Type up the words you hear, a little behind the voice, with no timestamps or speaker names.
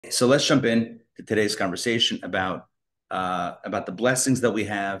So let's jump in to today's conversation about the blessings that we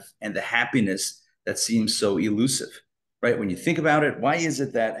have and the happiness that seems so elusive, right? When you think about it, why is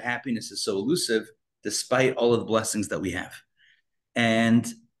it that happiness is so elusive despite all of the blessings that we have? And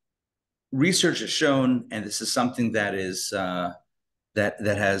research has shown, and this is something that is that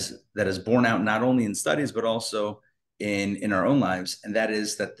has borne out not only in studies but also in our own lives, and that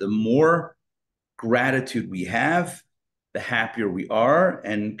is that the more gratitude we have, the happier we are.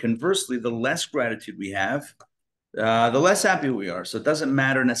 And conversely, the less gratitude we have, the less happy we are. So it doesn't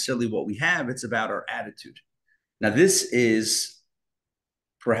matter necessarily what we have, it's about our attitude. Now, this is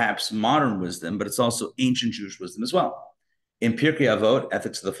perhaps modern wisdom, but it's also ancient Jewish wisdom as well. In Pirkei Avot,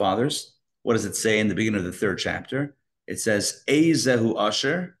 Ethics of the Fathers, what does it say in the beginning of the third chapter? It says, Eizehu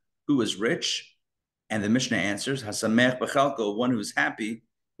Asher, who is rich? And the Mishnah answers, Hasamech B'chalko, one who is happy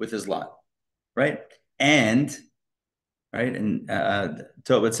with his lot, right? And right? And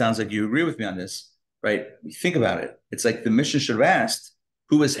Tova, it sounds like you agree with me on this, right? You think about it. It's like the mission should have asked,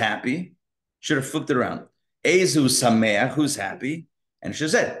 who is happy? Should have flipped it around. Ezu Sameach, who's happy? And it should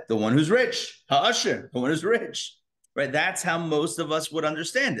have said, the one who's rich. Ha'asher, the one who's rich, right? That's how most of us would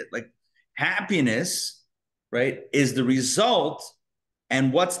understand it. Like happiness, right, is the result.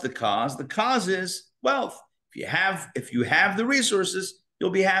 And what's the cause? The cause is wealth. If you have the resources, you'll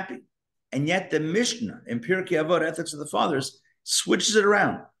be happy. And yet the Mishnah in Pirkei Avot, Ethics of the Fathers, switches it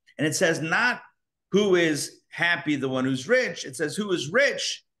around. And it says not who is happy, the one who's rich. It says who is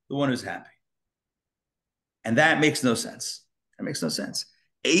rich, the one who's happy. And that makes no sense. That makes no sense.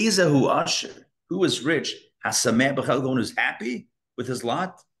 Ezahu Asher, who is rich, Hasameh B'chal, the one who's happy with his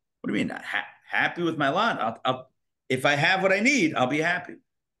lot. What do you mean? Happy with my lot? If I have what I need, I'll be happy.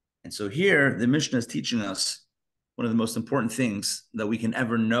 And so here, the Mishnah is teaching us one of the most important things that we can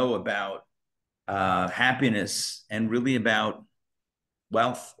ever know about happiness and really about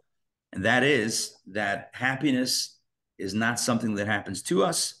wealth. And that is that happiness is not something that happens to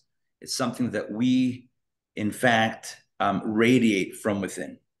us. It's something that we, in fact, radiate from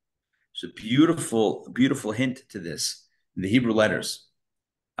within. It's a beautiful, beautiful hint to this in the Hebrew letters.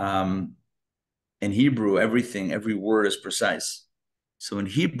 In Hebrew, every word is precise. So in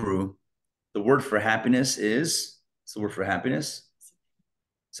Hebrew, the word for happiness is, what's the word for happiness?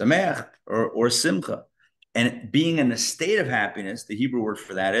 Sameach or simcha. And being in a state of happiness, the Hebrew word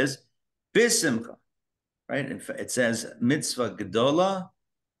for that is bisimcha, right? It says mitzvah gedola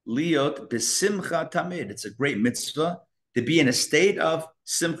liot bisimcha tamid. It's a great mitzvah to be in a state of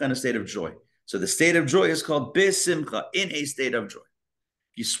simcha, in a state of joy. So the state of joy is called bisimcha, in a state of joy.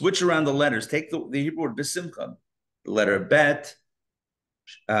 If you switch around the letters, take the Hebrew word bisimcha, the letter bet,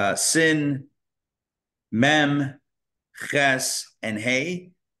 sin, mem, ches, and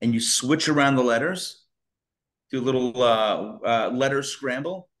hey, and you switch around the letters, do a little letter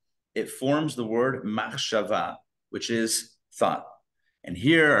scramble, it forms the word machshava, which is thought. And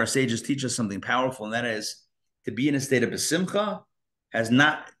here our sages teach us something powerful, and that is to be in a state of besimcha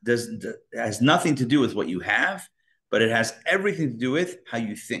has nothing to do with what you have, but it has everything to do with how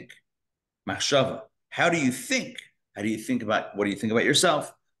you think. Machshava. How do you think? How do you think about what do you think about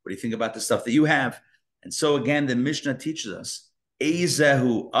yourself? What do you think about the stuff that you have? And so again, the Mishnah teaches us,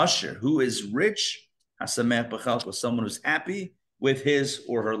 Ezehu Asher, who is rich, Hasamech B'chalko, someone who's happy with his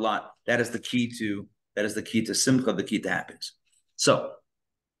or her lot. That is the key to simcha, the key to happiness. So,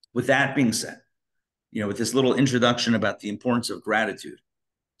 with that being said, with this little introduction about the importance of gratitude,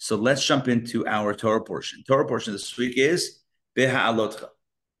 so let's jump into our Torah portion. Torah portion this week is Beha'alotcha.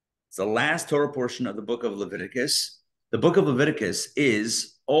 It's the last Torah portion of the book of Leviticus. The book of Leviticus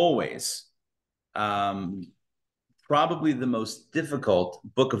is always probably the most difficult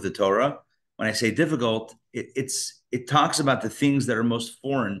book of the Torah. When I say difficult, it talks about the things that are most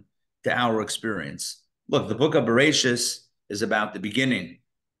foreign to our experience. Look, the book of Bereshis is about the beginning,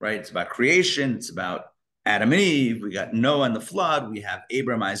 right? It's about creation. It's about Adam and Eve. We got Noah and the flood. We have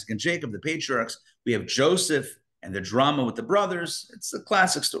Abraham, Isaac, and Jacob, the patriarchs. We have Joseph and the drama with the brothers. It's the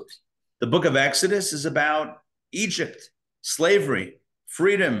classic stories. The book of Exodus is about Egypt, slavery,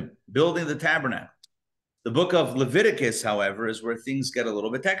 freedom, building the tabernacle. The book of Leviticus, however, is where things get a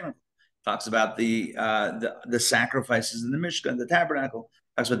little bit technical. Talks about the sacrifices in the Mishkan, the tabernacle.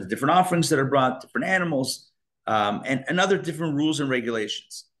 Talks about the different offerings that are brought, different animals, and other different rules and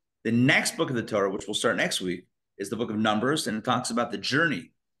regulations. The next book of the Torah, which we'll start next week, is the book of Numbers, and it talks about the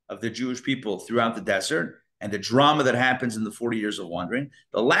journey of the Jewish people throughout the desert and the drama that happens in the 40 years of wandering.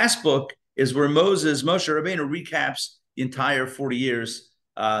 The last book is where Moshe Rabbeinu recaps the entire 40 years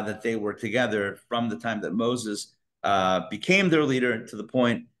that they were together from the time that Moses became their leader to the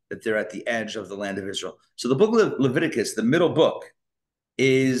point that they're at the edge of the land of Israel. So the book of Leviticus, the middle book,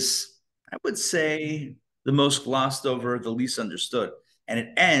 is, I would say, the most glossed over, the least understood. And it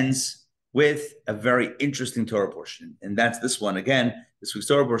ends with a very interesting Torah portion. And that's this one. Again, this week's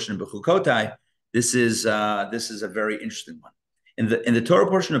Torah portion in Bechukotai. This is a very interesting one. In the Torah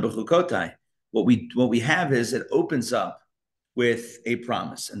portion of Bechukotai, what we have is it opens up with a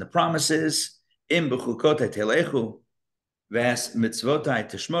promise. And the promise is, Im Bechukotai telechu, Vas mitzvotai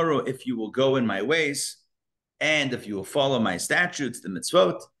tishmoru, if you will go in my ways, and if you will follow my statutes, the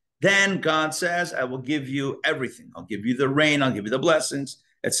mitzvot, then God says, I will give you everything. I'll give you the rain, I'll give you the blessings,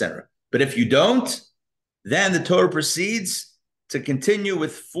 etc. But if you don't, then the Torah proceeds to continue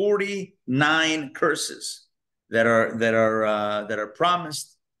with 49 curses that are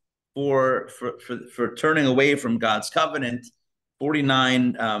promised for turning away from God's covenant,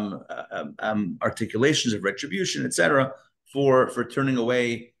 49 articulations of retribution, etc., for turning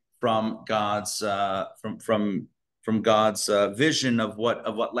away from God's God's vision of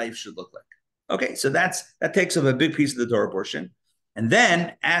what life should look like. Okay, so that takes up a big piece of the Torah portion. And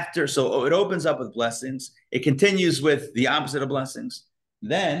then after, so it opens up with blessings. It continues with the opposite of blessings.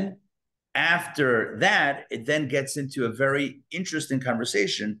 Then after that, it then gets into a very interesting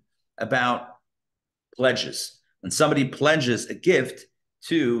conversation about pledges. When somebody pledges a gift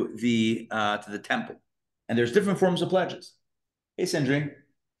to the temple, and there's different forms of pledges. Hey, Sandrine,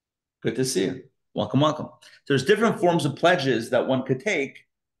 good to see you. Welcome, welcome. There's different forms of pledges that one could take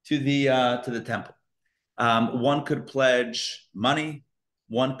to the temple. One could pledge money.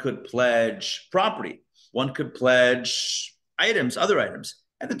 One could pledge property. One could pledge items, other items.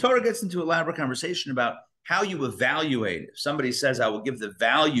 And the Torah gets into elaborate conversation about how you evaluate. If somebody says, "I will give the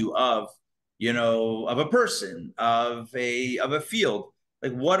value of, of a person, of a field,"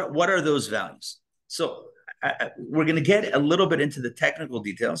 like what are those values? So we're going to get a little bit into the technical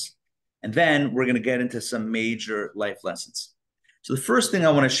details, and then we're going to get into some major life lessons. So the first thing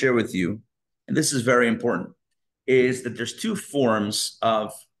I want to share with you, and this is very important, is that there's two forms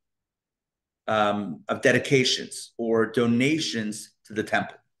of dedications or donations to the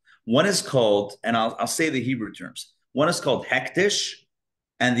temple. One is called, and I'll say the Hebrew terms. One is called hektish,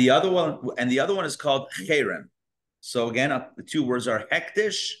 and the other one is called cherem. So again, the two words are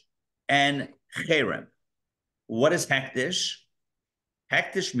hektish and cherem. What is hektish?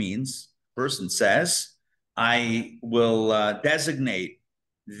 Hektish means person says, I will designate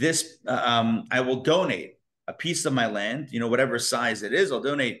this, I will donate a piece of my land, whatever size it is, I'll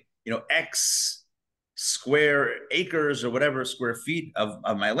donate, X square acres or whatever square feet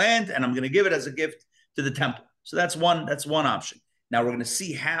of my land, and I'm going to give it as a gift to the temple. So that's one option. Now we're going to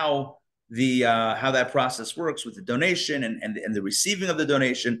see how that process works with the donation and the receiving of the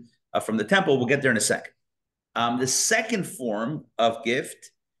donation from the temple. We'll get there in a second. The second form of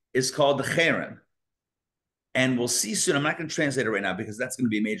gift is called the cherem. And we'll see soon, I'm not going to translate it right now because that's going to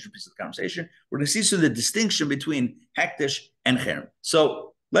be a major piece of the conversation. We're going to see soon the distinction between hektish and cherem.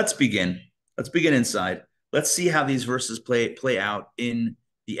 So let's begin. Let's begin inside. Let's see how these verses play out in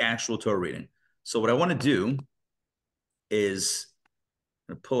the actual Torah reading. So what I want to do is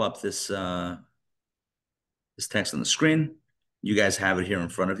I'm going to pull up this text on the screen. You guys have it here in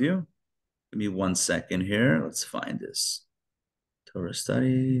front of you. Give me 1 second here. Let's find this. Torah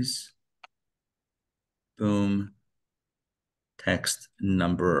studies. Boom. Text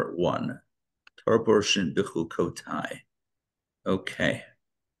number 1. Torah portion Bechukotai. Okay.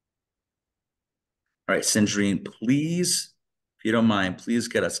 All right, Sandrine, please, if you don't mind, please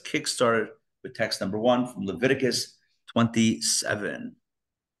get us kickstarted with text number 1 from Leviticus 27.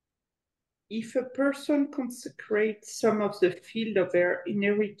 If a person consecrates some of the field of their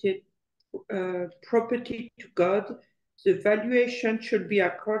inherited property to God, the valuation should be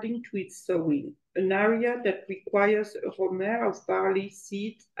according to its sowing. An area that requires a homer of barley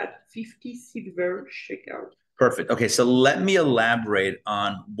seeds at 50 silver shekels. Perfect. Okay, so let me elaborate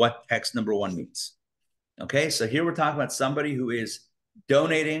on what text number 1 means. Okay, so here we're talking about somebody who is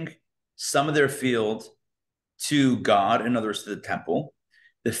donating some of their field to God, in other words, to the temple.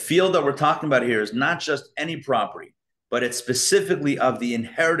 The field that we're talking about here is not just any property, but it's specifically of the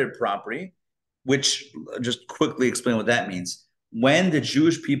inherited property, which just quickly explain what that means. When the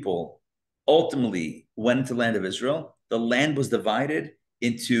Jewish people ultimately went into the land of Israel, the land was divided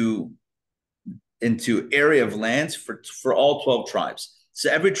into area of lands for all 12 tribes. So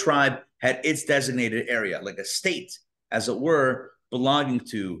every tribe had its designated area, like a state, as it were, belonging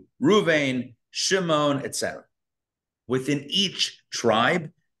to Reuven, Shimon, etc. Within each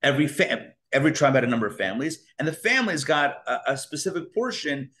tribe, every tribe had a number of families, and the families got a specific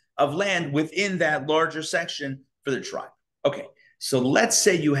portion of land within that larger section for the tribe. Okay, so let's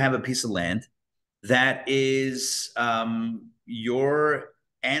say you have a piece of land that is your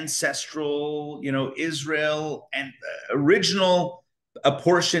ancestral, Israel and original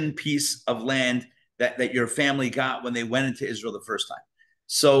apportioned piece of land that your family got when they went into Israel the first time.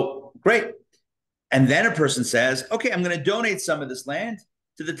 So great. And then a person says, okay, I'm going to donate some of this land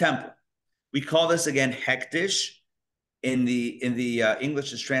to the temple. We call this again hektish. In the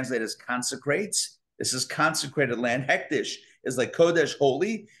English is translated as consecrates. This is consecrated land. Hektish is like kodesh,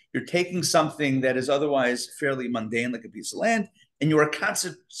 holy. You're taking something that is otherwise fairly mundane, like a piece of land, and you are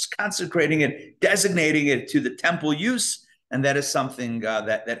consecrating it, designating it to the temple use, and that is something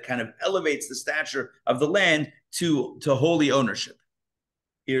that kind of elevates the stature of the land to holy ownership.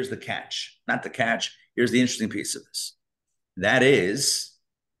 Here's the catch, not the catch. Here's the interesting piece of this. That is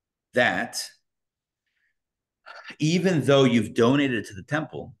that even though you've donated it to the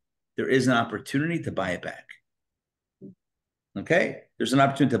temple, there is an opportunity to buy it back. Okay? There's an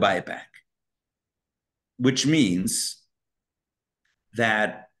opportunity to buy it back, which means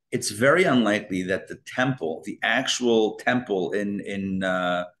that it's very unlikely that the temple, the actual temple in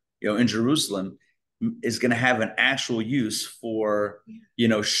Jerusalem, is going to have an actual use for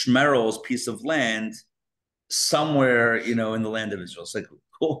Shmerel's piece of land somewhere in the land of Israel. It's like,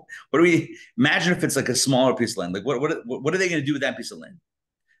 cool. What do we imagine if it's like a smaller piece of land? Like, what are they going to do with that piece of land?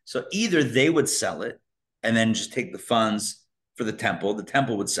 So either they would sell it and then just take the funds for the temple. The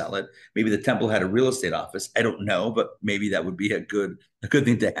temple would sell it. Maybe the temple had a real estate office. I don't know, but maybe that would be a good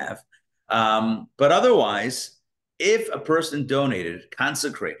thing to have. But otherwise, if a person donated,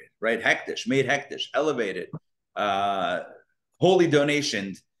 consecrated, right, hektish, made hektish, elevated, holy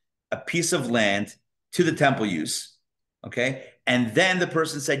donation, a piece of land to the temple use, okay, and then the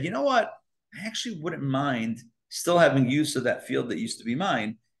person said, you know what, I actually wouldn't mind still having use of that field that used to be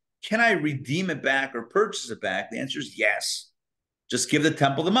mine. Can I redeem it back or purchase it back? The answer is yes. Just give the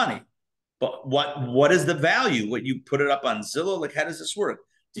temple the money. But what is the value? What, you put it up on Zillow? Like, how does this work?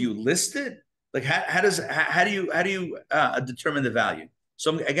 Do you list it? Like, how do you determine the value?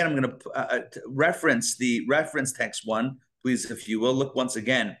 So again, I'm going to reference the reference text 1, please, if you will. Look once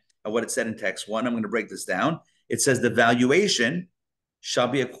again at what it said in text 1. I'm going to break this down. It says the valuation shall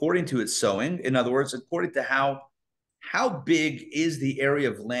be according to its sowing. In other words, according to how big is the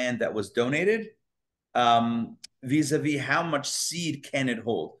area of land that was donated, vis-a-vis how much seed can it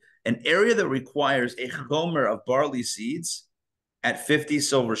hold. An area that requires a chomer of barley seeds at 50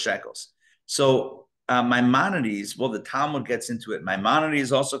 silver shekels. So Maimonides, well, the Talmud gets into it.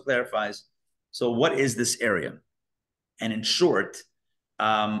 Maimonides also clarifies, so what is this area? And in short,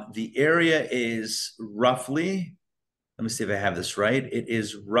 the area is roughly, let me see if I have this right. It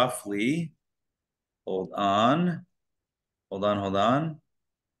is roughly, hold on. I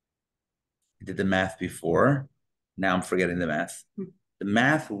did the math before. Now I'm forgetting the math. The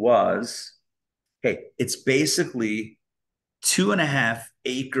math was, okay, it's basically 2.5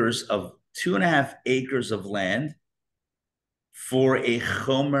 acres of land for a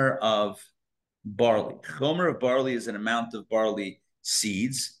chomer of barley. Chomer of barley is an amount of barley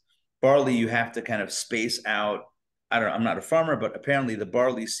seeds. Barley, you have to kind of space out. I don't know, I'm not a farmer, but apparently the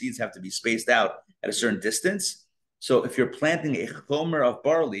barley seeds have to be spaced out at a certain distance. So if you're planting a chomer of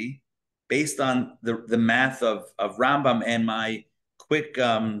barley, based on the math of Rambam and my quick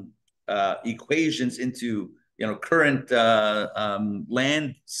equations into current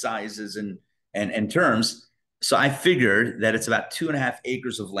land sizes and terms, so I figured that it's about 2.5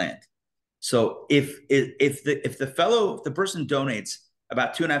 acres of land. So if the person donates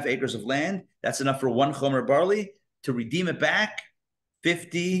about 2.5 acres of land, that's enough for one chomer barley to redeem it back,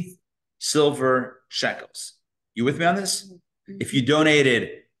 50 silver shekels. You with me on this? If you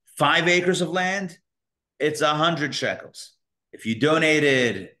donated 5 acres of land, it's 100 shekels. If you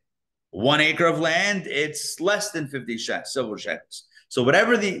donated 1 acre of land, it's less than 50 silver shekels. So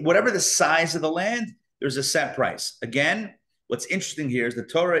whatever the size of the land, there's a set price. Again, what's interesting here is the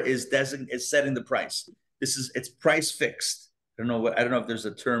Torah is setting the price. It's price fixed. I don't know if there's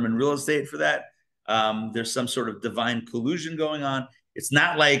a term in real estate for that. There's some sort of divine collusion going on. It's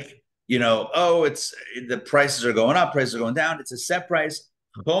not like, it's the prices are going up, prices are going down. It's a set price.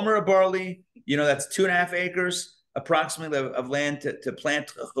 Chomer of barley, that's 2.5 acres approximately of land to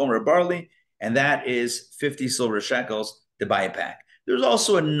plant a chomer of barley, and that is 50 silver shekels to buy it back. There's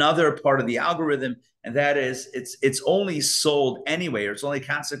also another part of the algorithm, and that is it's only sold anyway, or it's only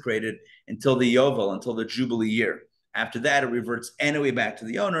consecrated until the Yovel, until the Jubilee year. After that, it reverts anyway back to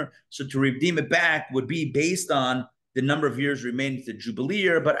the owner. So to redeem it back would be based on the number of years remaining to the Jubilee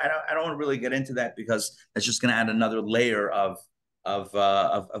year, but I don't want to really get into that because that's just going to add another layer of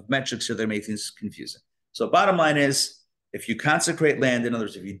metrics here that make things confusing. So bottom line is, if you consecrate land, in other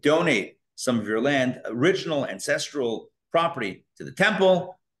words, if you donate some of your land, original ancestral property to the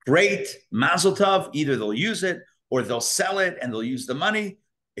temple, great, mazel tov. Either they'll use it or they'll sell it and they'll use the money.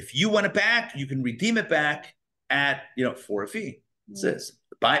 If you want it back, you can redeem it back at, for a fee. It's this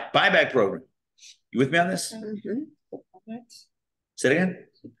buyback program. You with me on this? Say it again.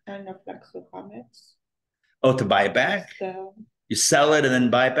 Oh, to buy it back? You sell it and then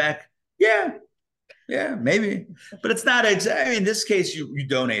buy it back? Yeah, maybe. But it's not exactly. In this case, you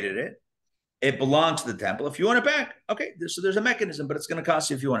donated it. It belongs to the temple. If you want it back, okay, so there's a mechanism, but it's going to cost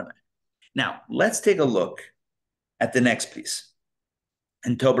you if you want it back. Now, let's take a look at the next piece.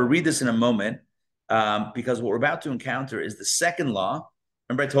 And Toba, read this in a moment, because what we're about to encounter is the second law.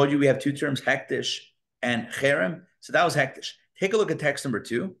 Remember I told you we have two terms, hektish and cherem? So that was hektish. Take a look at text number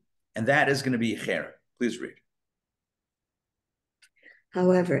 2, and that is going to be cherem. Please read.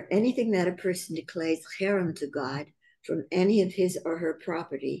 However, anything that a person declares cherem to God from any of his or her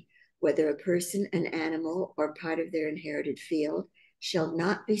property, whether a person, an animal, or part of their inherited field, shall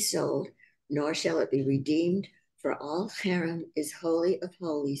not be sold, nor shall it be redeemed, for all cherem is holy of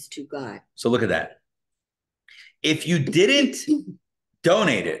holies to God. So look at that. If you didn't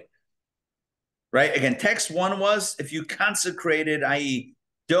donate it, right? Again, text 1 was if you consecrated, i.e.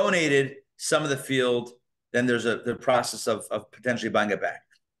 donated some of the field, then there's the process of potentially buying it back.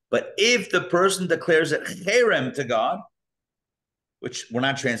 But if the person declares it cherem to God, which we're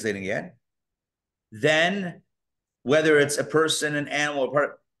not translating yet, then whether it's a person, an animal,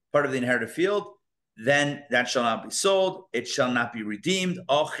 or part of the inherited field, then that shall not be sold. It shall not be redeemed.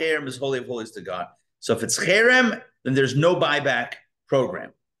 All cherem is holy of holies to God. So if it's cherem, then there's no buyback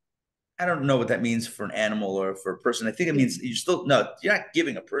program. I don't know what that means for an animal or for a person. I think it means you're not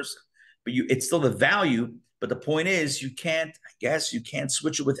giving a person, but it's still the value. But the point is, you can't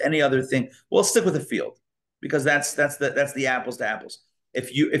switch it with any other thing. Well, stick with the field, because that's the apples to apples.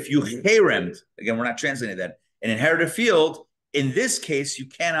 If you cherem'd, again, we're not translating that, an inherited field, in this case, you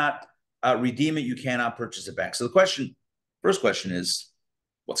cannot redeem it, you cannot purchase it back. So the first question is,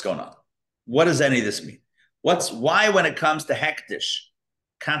 what's going on? What does any of this mean? Why when it comes to hektish,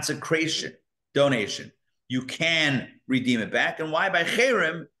 consecration, donation, you can redeem it back, and why by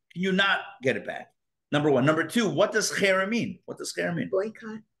cherem can you not get it back? Number 1. Number 2, what does cherem mean? What does cherem mean?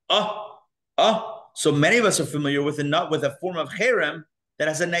 Boycott. So many of us are familiar with a form of cherem that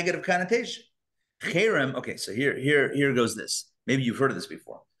has a negative connotation. Cherem, okay, so here goes this. Maybe you've heard of this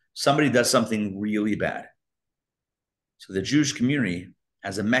before. Somebody does something really bad. So the Jewish community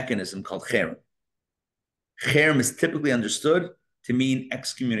has a mechanism called cherem. Cherem is typically understood to mean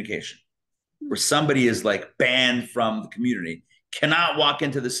excommunication, where somebody is like banned from the community, cannot walk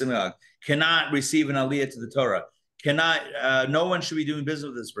into the synagogue, cannot receive an aliyah to the Torah, no one should be doing business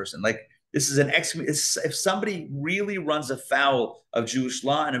with this person. Like, this is if somebody really runs afoul of Jewish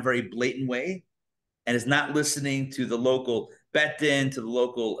law in a very blatant way and is not listening to the local bet din, to the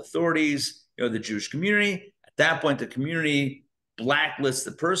local authorities, the Jewish community, at that point, the community blacklists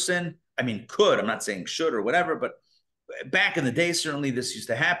the person. I mean, I'm not saying should or whatever, but back in the day, certainly this used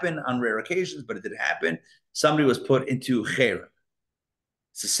to happen on rare occasions, but it did happen. Somebody was put into cherem.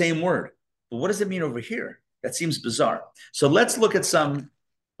 It's the same word. But what does it mean over here? That seems bizarre. So let's look at some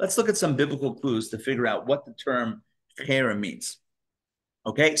biblical clues to figure out what the term cherem means.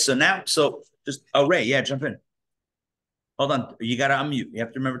 Okay, so just, Ray, yeah, jump in. Hold on, you got to unmute. You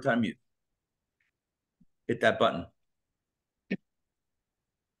have to remember to unmute. Hit that button.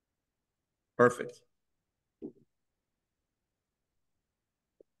 Perfect.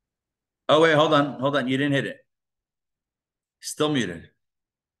 Oh, wait, hold on. You didn't hit it. Still muted.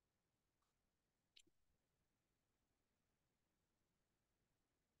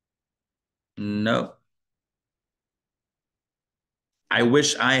 No. I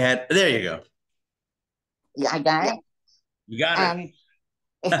wish I had. There you go. Yeah, I got it. You got it.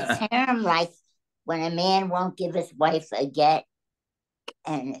 It's a term like when a man won't give his wife a get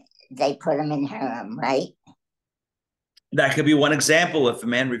and they put him in harem, right? That could be one example. If a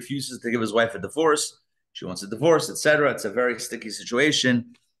man refuses to give his wife a divorce, she wants a divorce, etc. It's a very sticky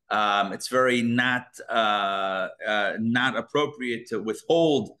situation. It's very not appropriate to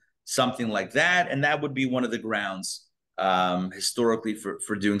withhold something like that, and that would be one of the grounds historically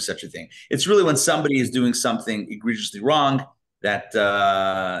for doing such a thing. It's really when somebody is doing something egregiously wrong that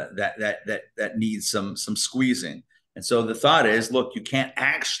needs some squeezing. And so the thought is, look, you can't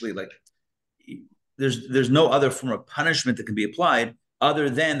actually there's no other form of punishment that can be applied other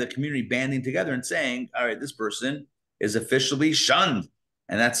than the community banding together and saying, all right, this person is officially shunned,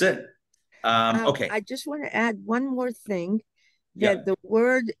 and that's it. Okay. I just want to add one more thing, that the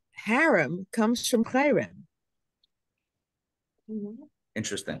word harem comes from cherem.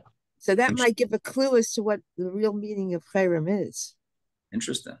 Interesting. So that might give a clue as to what the real meaning of cherem is.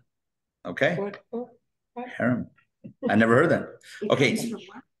 Interesting. Okay. What? Harem. I never heard that. Okay.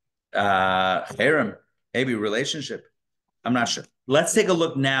 Harem, maybe relationship. I'm not sure. Let's take a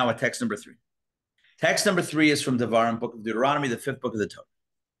look now at text number 3. Text number 3 is from Devarim, book of Deuteronomy, the 5th book of the Torah.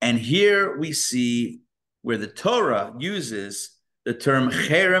 And here we see where the Torah uses the term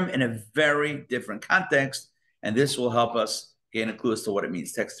cherem in a very different context. And this will help us gain a clue as to what it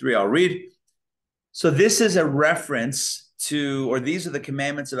means. Text 3, I'll read. So this is a reference to, or these are the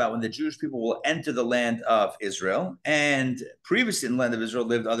commandments about when the Jewish people will enter the land of Israel. And previously in the land of Israel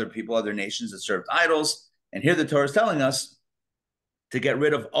lived other people, other nations that served idols. And here the Torah is telling us to get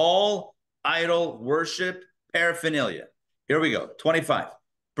rid of all idol worship paraphernalia. Here we go. 25.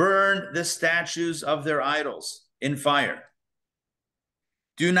 Burn the statues of their idols in fire.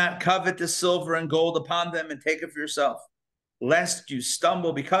 Do not covet the silver and gold upon them and take it for yourself, lest you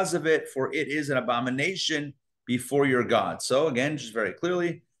stumble because of it, for it is an abomination before your God. So again, just very clearly,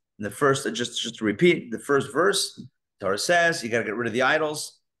 in the first, just to repeat, the first verse, Torah says, you got to get rid of the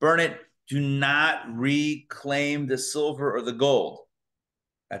idols, burn it. Do not reclaim the silver or the gold.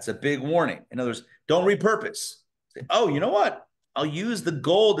 That's a big warning. In other words, don't repurpose. Say, oh, you know what? I'll use the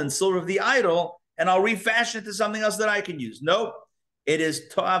gold and silver of the idol and I'll refashion it to something else that I can use. Nope. It is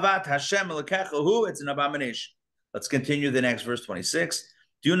to'avat Hashem elokechahu. It's an abomination. Let's continue the next verse 26.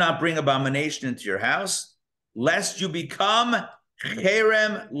 Do not bring abomination into your house, lest you become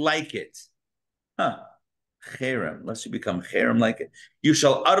cherem like it. Cherem, lest you become cherem like it. You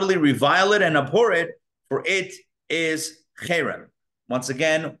shall utterly revile it and abhor it, for it is cherem. Once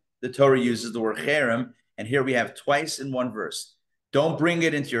again, the Torah uses the word cherem, and here we have twice in one verse. Don't bring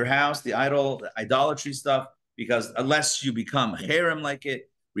it into your house, the idolatry stuff, because unless you become cherem like it,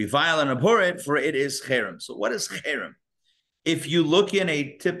 revile and abhor it, for it is cherem. So what is cherem? If you look in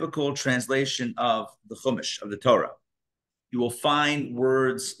a typical translation of the Chumash, of the Torah, you will find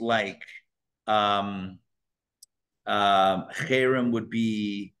words like cherem would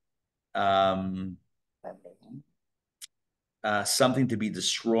be something to be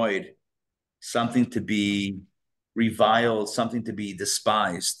destroyed, something to be reviled, something to be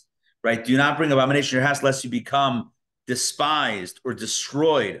despised, right? Do not bring abomination in your house lest you become despised or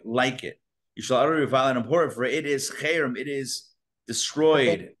destroyed like it. You shall utterly revile and abhor it, for it is cherem, it is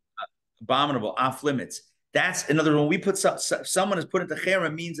destroyed, abominable, off limits. That's another, when we put someone is put into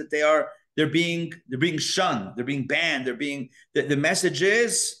cherem, means that they're being shunned, they're being banned, the message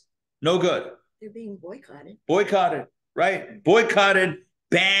is no good. They're being boycotted. Boycotted, right? Boycotted,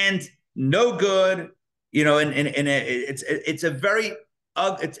 banned, no good. You know, and it's a very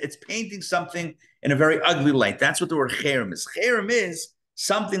it's painting something in a very ugly light. That's what the word cherem is. Cherem is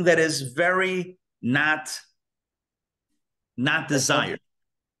something that is very not desired.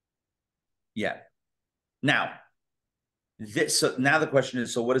 Yeah. Now, now the question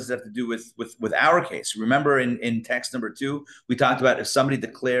is, so what does it have to do with our case? Remember in text number 2, we talked about if somebody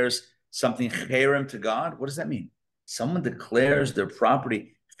declares something cherem to God, what does that mean? Someone declares their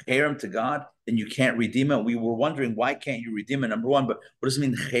property cherem to God, then you can't redeem it. We were wondering, why can't you redeem it, number one, but what does it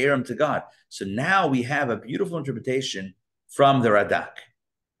mean cherem to God? So now we have a beautiful interpretation from the Radak.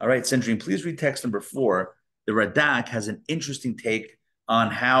 All right, Sandrine, please read text number 4. The Radak has an interesting take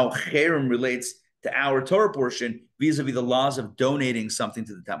on how cherem relates to our Torah portion vis-a-vis the laws of donating something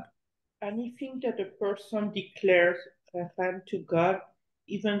to the temple. Anything that a person declares cherem to God,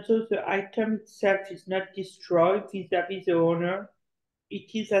 even though the item itself is not destroyed vis-a-vis the owner, it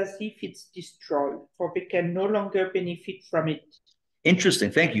is as if it's destroyed, for they can no longer benefit from it.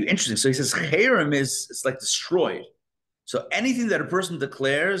 Interesting, thank you. Interesting. So he says cherem it's like destroyed. So anything that a person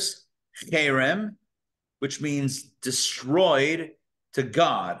declares cherem, which means destroyed to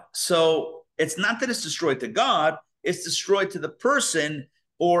God. So it's not that it's destroyed to God, it's destroyed to the person,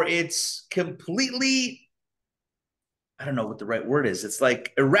 or it's completely, I don't know what the right word is. It's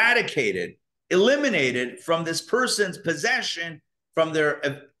like eradicated, eliminated from this person's possession, from their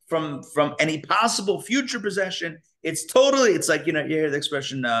from any possible future possession. It's like, you hear the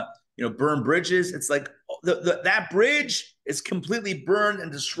expression, burn bridges. It's like that bridge is completely burned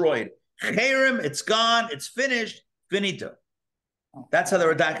and destroyed. Cherem, it's gone, it's finished, finito. That's how the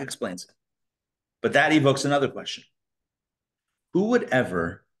Radak explains it. But that evokes another question. Who would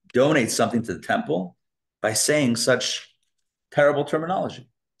ever donate something to the temple by saying such terrible terminology?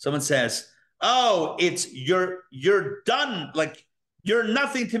 Someone says, oh, you're done, like you're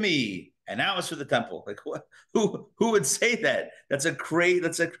nothing to me, and now it's for the temple. Like what? Who would say that?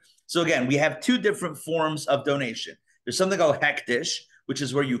 So again, we have 2 different forms of donation. There's something called hektish, which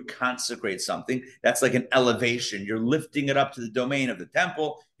is where you consecrate something. That's like an elevation. You're lifting it up to the domain of the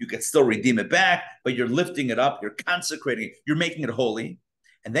temple. You can still redeem it back, but you're lifting it up. You're consecrating it. You're making it holy.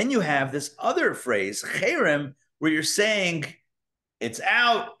 And then you have this other phrase, cherem, where you're saying, it's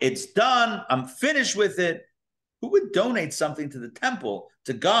out, it's done, I'm finished with it. Who would donate something to the temple,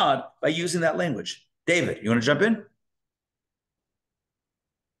 to God, by using that language? David, you want to jump in?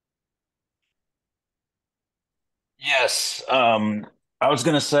 Yes. I was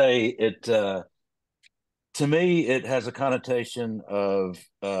going to say it, to me, it has a connotation of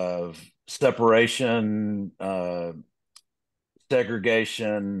separation,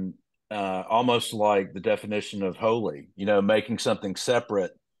 segregation, almost like the definition of holy, making something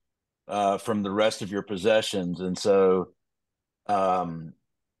separate from the rest of your possessions. And so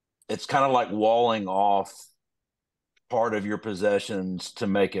it's kind of like walling off part of your possessions to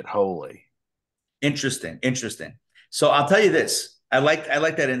make it holy. Interesting. So I'll tell you this. I like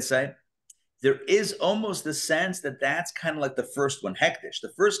that insight. There is almost the sense that that's kind of like the first one, hektish.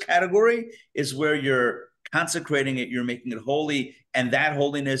 The first category is where you're consecrating it, you're making it holy, and that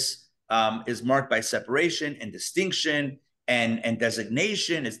holiness is marked by separation and distinction and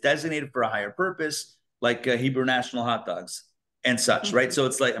designation. It's designated for a higher purpose, like Hebrew national hot dogs and such, right? So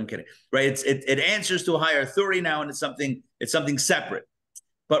it's like, I'm kidding, right? It answers to a higher authority now, and it's something separate.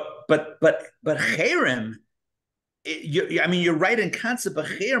 But cherem, you're right in concept, but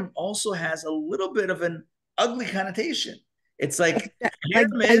cherem also has a little bit of an ugly connotation. It's like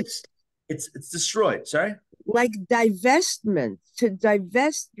it's destroyed. Sorry, like divestment, to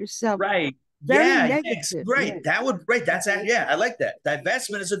divest yourself. Right. Very negative. Yes, right. Yes. That would That's I like that.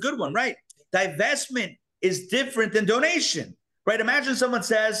 Divestment is a good one, right? Divestment is different than donation, right? Imagine someone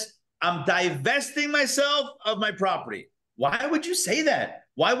says, "I'm divesting myself of my property." Why would you say that?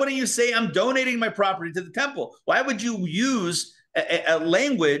 Why wouldn't you say, "I'm donating my property to the temple"? Why would you use a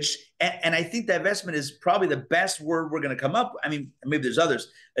language? And I think divestment is probably the best word we're going to come up. I mean, maybe there's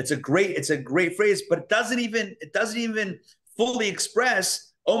others. It's a great phrase, but it doesn't even fully express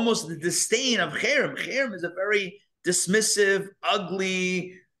almost the disdain of cherem. Cherem is a very dismissive,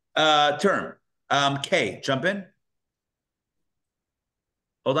 ugly term. Kay, jump in.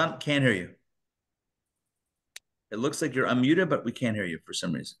 Hold on, can't hear you. It looks like you're unmuted, but we can't hear you for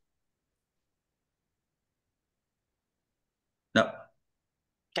some reason. No.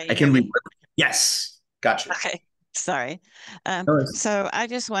 I can read. Yes. Gotcha. Okay. Sorry. So I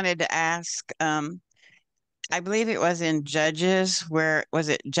just wanted to ask, I believe it was in Judges, where was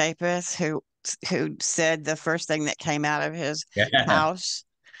it Japheth who said the first thing that came out of his house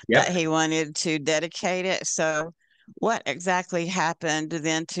that he wanted to dedicate it. So what exactly happened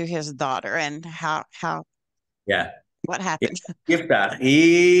then to his daughter, and how what happened? That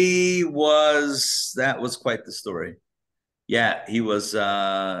was quite the story. Yeah, he was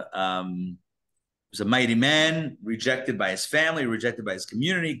a mighty man, rejected by his family, rejected by his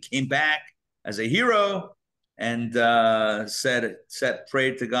community, came back as a hero, and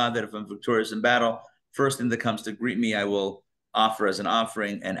prayed to God that if I'm victorious in battle, first thing that comes to greet me, I will offer as an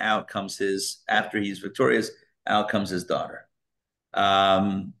offering. And out comes after he's victorious, out comes his daughter.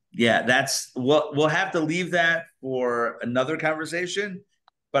 We'll have to leave that for another conversation.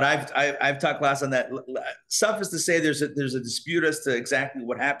 But I've taught class on that. Suffice to say, there's a dispute as to exactly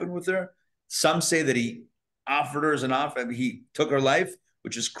what happened with her. Some say that he offered her as an offer. I mean, he took her life,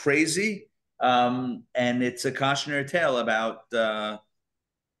 which is crazy. And it's a cautionary tale about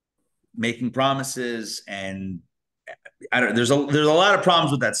making promises, and there's a lot of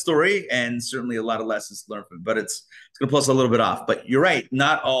problems with that story, and certainly a lot of lessons to learn from it. But it's going to pull us a little bit off. But you're right,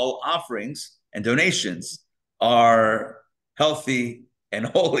 not all offerings and donations are healthy and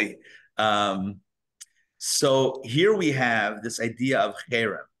holy. So here we have this idea of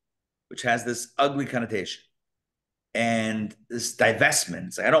cherem, which has this ugly connotation, and this divestment.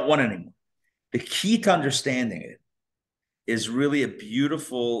 It's like, I don't want it anymore. The key to understanding it is really a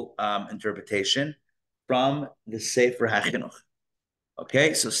beautiful interpretation from the Sefer HaChinuch.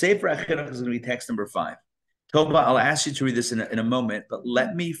 Okay, so Sefer HaChinuch is going to be text number 5. Toba, I'll ask you to read this in a moment, but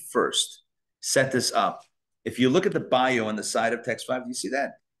let me first set this up. If you look at the bio on the side of text 5, do you see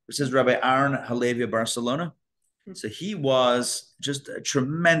that? It says Rabbi Aaron Halevi of Barcelona. So he was just a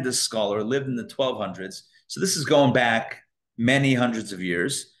tremendous scholar, lived in the 1200s. So this is going back many hundreds of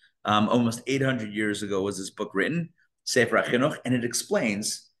years. Almost 800 years ago was this book written, Sefer HaChinuch, and it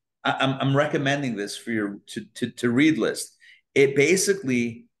explains. I'm recommending this for your to read list. It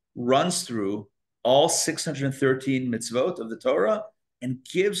basically runs through all 613 mitzvot of the Torah and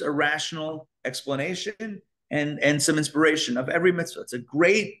gives a rational explanation and some inspiration of every mitzvah. It's a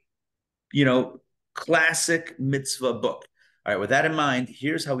great, classic mitzvah book. All right, with that in mind,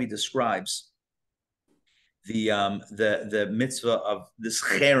 here's how he describes the mitzvah of this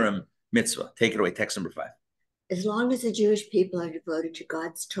cherem mitzvah. Take it away, text number 5. As long as the Jewish people are devoted to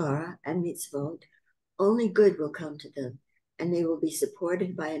God's Torah and mitzvot, only good will come to them, and they will be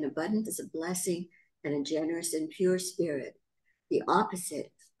supported by an abundance of blessing and a generous and pure spirit. The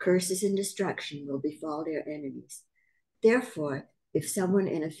opposite, curses and destruction, will befall their enemies. Therefore, if someone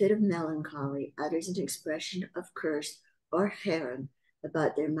in a fit of melancholy utters an expression of curse or cherem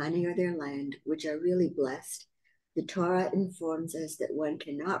about their money or their land, which are really blessed, the Torah informs us that one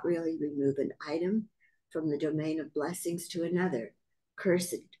cannot really remove an item from the domain of blessings to another,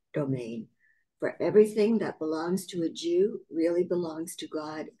 cursed domain. For everything that belongs to a Jew really belongs to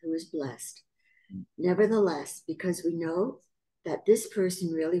God, who is blessed. Nevertheless, because we know that this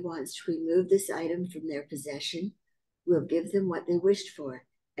person really wants to remove this item from their possession, we'll give them what they wished for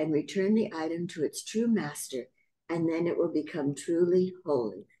and return the item to its true master, and then it will become truly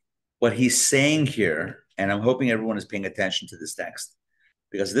holy. What he's saying here, and I'm hoping everyone is paying attention to this text,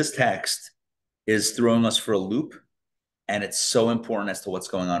 because this text is throwing us for a loop, and it's so important as to what's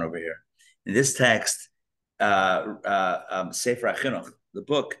going on over here. In this text, Sefer HaChinuch, the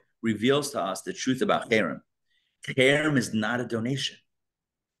book, reveals to us the truth about cherem. Cherem is not a donation.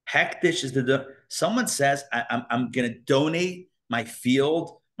 Hektish is someone says, I'm going to donate my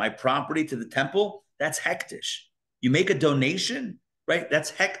field, my property to the temple. That's hektish. You make a donation, right?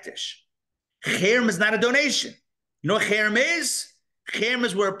 That's hektish. Cherem is not a donation. You know what cherem is? Cherem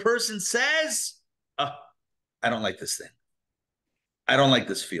is where a person says, oh, I don't like this thing. I don't like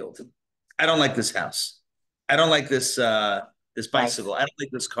this field. I don't like this house. I don't like this this bicycle. I don't like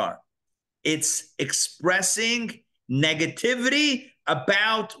this car. It's expressing negativity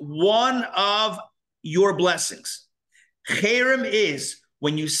about one of your blessings. Cherem is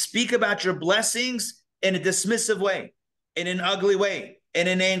when you speak about your blessings in a dismissive way, in an ugly way, in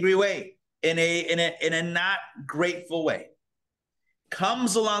an angry way, in a not grateful way.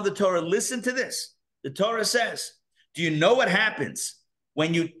 Comes along the Torah. Listen to this. The Torah says, do you know what happens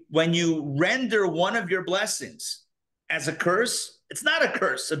when you render one of your blessings as a curse? It's not a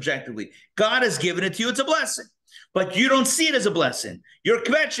curse subjectively. God has given it to you. It's a blessing. But you don't see it as a blessing. You're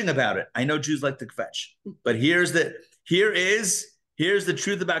kvetching about it. I know Jews like to kvetch. But here's the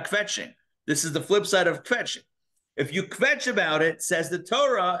truth about kvetching. This is the flip side of kvetching. If you kvetch about it, says the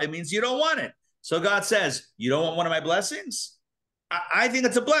Torah, it means you don't want it. So God says, you don't want one of my blessings? I think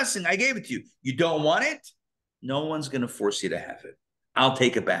it's a blessing. I gave it to you. You don't want it? No one's going to force you to have it. I'll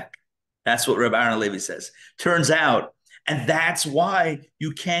take it back. That's what Rabbi Ari Sollish says. Turns out, and that's why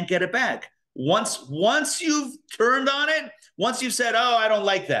you can't get it back. Once you've turned on it, once you've said, oh, I don't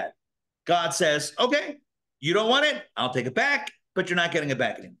like that, God says, okay, you don't want it, I'll take it back, but you're not getting it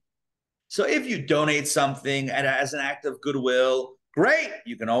back anymore. So if you donate something as an act of goodwill, great,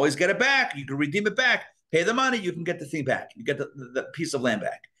 you can always get it back. You can redeem it back, pay the money, you can get the thing back. You get the piece of land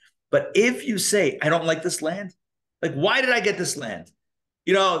back. But if you say, I don't like this land, like, why did I get this land?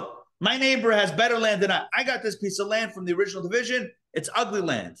 You know, my neighbor has better land than I got this piece of land from the original division. It's ugly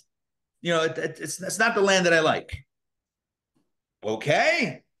land. You know, it's not the land that I like.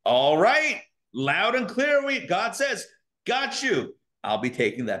 Okay, all right, loud and clear. God says, got you. I'll be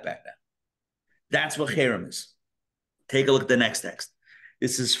taking that back now. That's what cherem is. Take a look at the next text.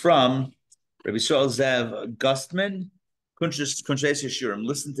 This is from Rabbi Shaul Zev Gustman, Kuntres Yeshurim.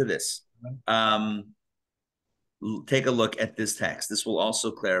 Listen to this. Take a look at this text. This will also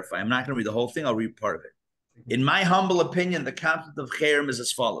clarify. I'm not going to read the whole thing. I'll read part of it. In my humble opinion, the concept of cherem is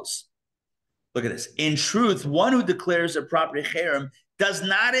as follows. Look at this. In truth, one who declares a property cherem does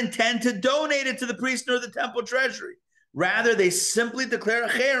not intend to donate it to the priest nor the temple treasury. Rather, they simply declare a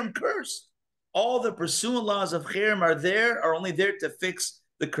cherem cursed. All the pursuant laws of cherem are only there to fix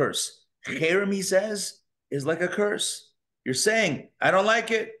the curse. Cherem, he says, is like a curse. You're saying, I don't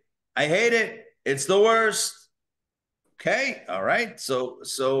like it. I hate it. It's the worst. Okay, all right.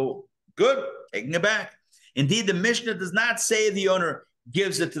 So good. Taking it back. Indeed, the Mishnah does not say the owner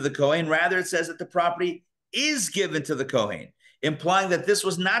gives it to the Kohen. Rather, it says that the property is given to the Kohen, implying that this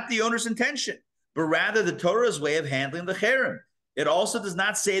was not the owner's intention, but rather the Torah's way of handling the cherem. It also does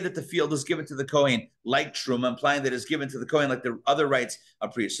not say that the field is given to the Kohen like Truma, implying that it's given to the Kohen like the other rights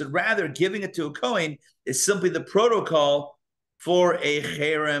of priesthood. Rather, giving it to a Kohen is simply the protocol for a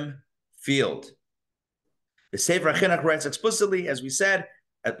cherem field. The Sefer HaChinuch writes explicitly, as we said,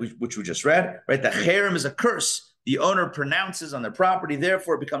 which we just read, right, that cherem is a curse the owner pronounces on their property.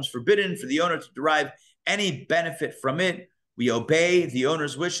 Therefore, it becomes forbidden for the owner to derive any benefit from it. We obey the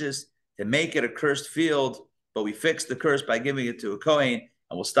owner's wishes to make it a cursed field, but we fix the curse by giving it to a Kohen,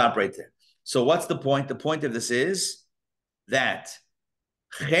 and we'll stop right there. So what's the point? The point of this is that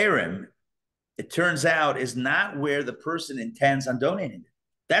cherem, it turns out, is not where the person intends on donating it.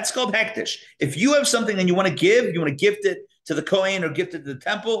 That's called hektish. If you have something and you want to gift it to the Kohen or gift it to the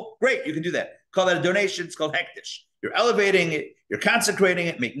temple, great, you can do that. Call that a donation. It's called hektish. You're elevating it, you're consecrating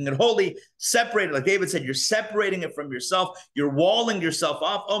it, making it holy, separated. Like David said, you're separating it from yourself. You're walling yourself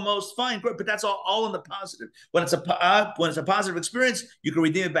off almost. Fine, great, but that's all in the positive. When it's a positive experience, you can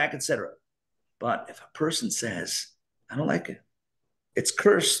redeem it back, etc. But if a person says, I don't like it, it's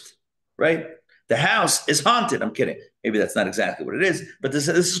cursed, right? The house is haunted. I'm kidding. Maybe that's not exactly what it is, but this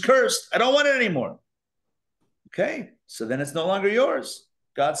is cursed. I don't want it anymore. Okay, so then it's no longer yours.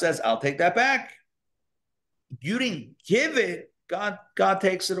 God says, I'll take that back. You didn't give it. God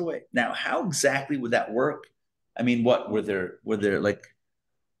takes it away. Now, how exactly would that work? I mean, what were there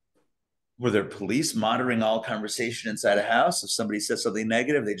police monitoring all conversation inside a house? If somebody says something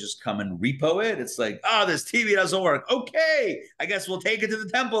negative, they just come and repo it. It's like, oh, this TV doesn't work. Okay, I guess we'll take it to the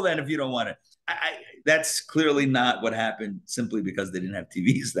temple then if you don't want it. That's clearly not what happened, simply because they didn't have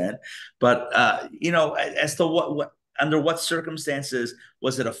TVs then. But as to what under what circumstances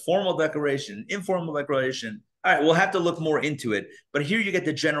was it a formal declaration, informal declaration? All right, we'll have to look more into it. But here you get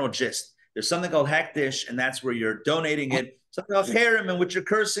the general gist. There's something called hektish, and that's where you're donating it. Something called cherem, in which you're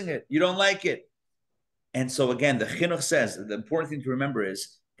cursing it. You don't like it. And so again, the chinuch says, the important thing to remember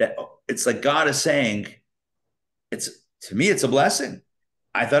is that it's like God is saying, to me, it's a blessing.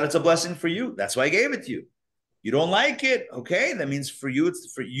 I thought it's a blessing for you. That's why I gave it to you. You don't like it. Okay, that means for you,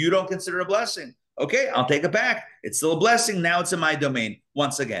 you don't consider it a blessing. Okay, I'll take it back. It's still a blessing. Now it's in my domain.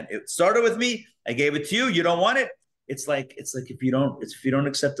 Once again, it started with me. I gave it to you. You don't want it. It's like if you don't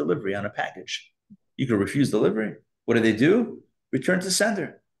accept delivery on a package, you can refuse delivery. What do? Return to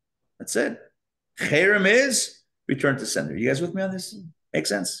sender. That's it. Cherem is return to sender. You guys with me on this? Makes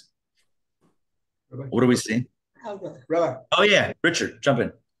sense? Rabbi. What do we see? Rabbi. Oh yeah, Richard, jump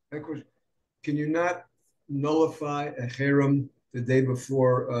in. Can you not nullify a cherem the day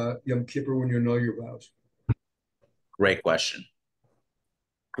before Yom Kippur when you know your vows? Great question.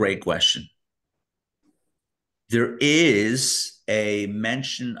 There is a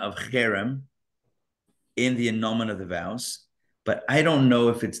mention of cherem in the annulment of the vows, but I don't know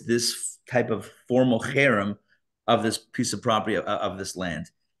if it's this type of formal cherem of this piece of property, of this land.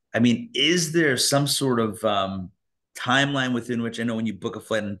 I mean, is there some sort of timeline within which, I know when you book a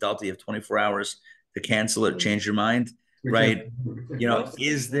flight in Delta, you have 24 hours to cancel it, change your mind, right?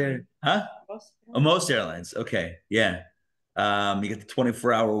 Is there, huh? Most airlines. Okay. Yeah. You get the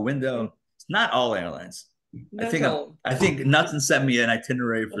 24-hour window. It's not all airlines. I think Nutson sent me an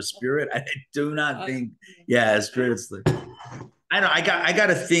itinerary for Spirit. I do not think, Spirit's like, I know. I got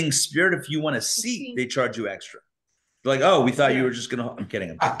a thing. Spirit, if you want a seat, they charge you extra. They're like, oh, we thought you were just gonna. I'm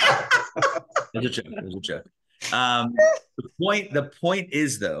kidding. There's a joke. The point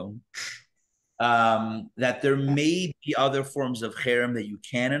is though, that there may be other forms of cherem that you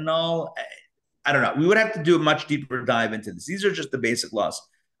can annul. I don't know. We would have to do a much deeper dive into this. These are just the basic laws.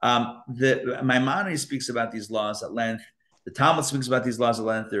 The Maimonides speaks about these laws at length. The Talmud speaks about these laws at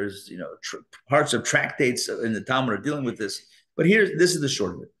length. There's parts of tractates in the Talmud are dealing with this. But this is the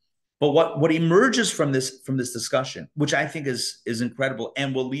short of it. But what emerges from this discussion, which I think is incredible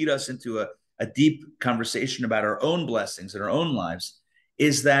and will lead us into a deep conversation about our own blessings in our own lives,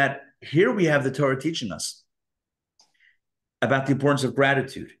 is that here we have the Torah teaching us about the importance of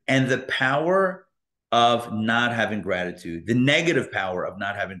gratitude and the power of not having gratitude, the negative power of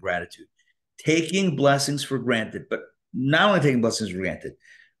not having gratitude, taking blessings for granted, but not only taking blessings for granted,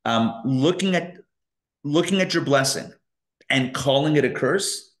 looking at your blessing and calling it a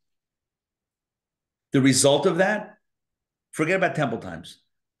curse. The result of that, forget about temple times,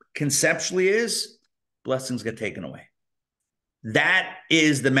 conceptually is blessings get taken away. That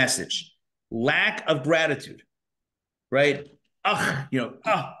is the message. Lack of gratitude, right?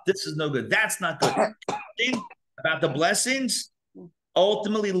 This is no good. That's not good. Thing about the blessings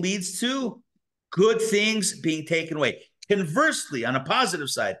ultimately leads to good things being taken away. Conversely, on a positive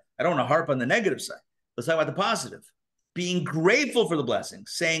side, I don't want to harp on the negative side. Let's talk about the positive. Being grateful for the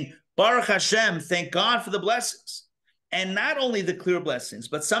blessings, saying, Baruch Hashem, thank God for the blessings. And not only the clear blessings,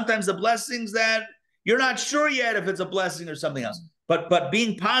 but sometimes the blessings that you're not sure yet if it's a blessing or something else. But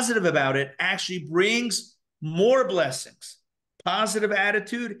being positive about it actually brings more blessings. Positive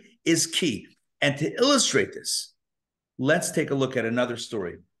attitude is key. And to illustrate this, let's take a look at another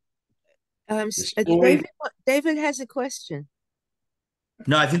story. David has a question.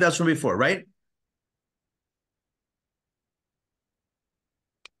 No, I think that's from before, right?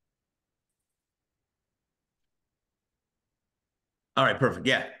 All right, perfect.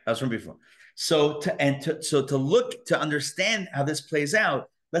 Yeah, that was from before. So to understand how this plays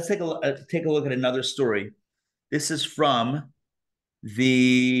out, let's take a look at another story. This is from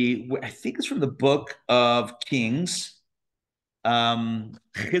I think it's from the book of Kings. Chizkiyahu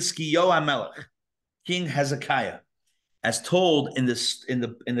HaMelech, King Hezekiah, as told in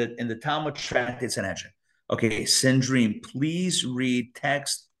the Talmud Tractate Sanhedrin. Okay, Sandrine, please read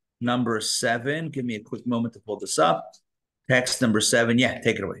text number 7. Give me a quick moment to pull this up. Text number 7. Yeah,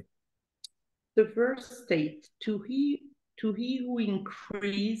 take it away. The verse states, to he who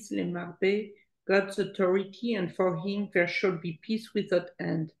increase le marbe, God's authority, and for him there shall be peace without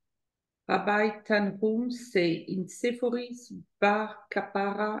end. Rabbi Tanhum say in Sephoris Bar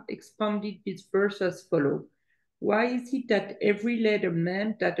Kapara expanded this verse as follows. Why is it that every letter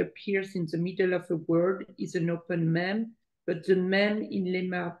mem that appears in the middle of a word is an open mem, but the mem in le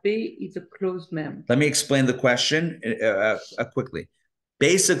marbe is a closed mem? Let me explain the question quickly.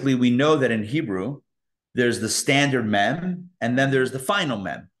 Basically, we know that in Hebrew, there's the standard mem, and then there's the final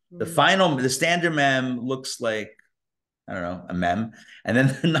mem. The standard mem looks like, I don't know, a mem. And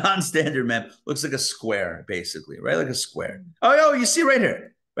then the non-standard mem looks like a square, basically, right? Like a square. Oh, you see right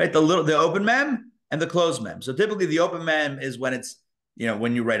here, right? The open mem and the closed mem. So typically the open mem is when it's,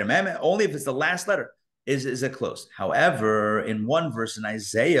 when you write a mem, only if it's the last letter is it closed. However, in one verse in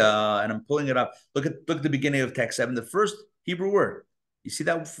Isaiah, and I'm pulling it up, look at the beginning of text 7, the first Hebrew word. You see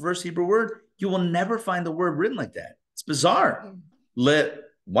that first Hebrew word? You will never find the word written like that. It's bizarre.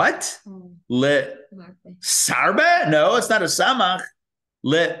 What? Le sarbe? No, it's not a samach.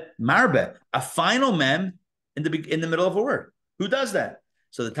 Le marbe, a final mem in the middle of a word. Who does that?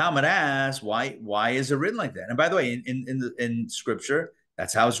 So the Talmud asks, why is it written like that? And by the way, in scripture,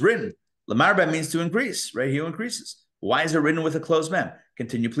 that's how it's written. Le marbe means to increase, right? He who increases. Why is it written with a closed mem?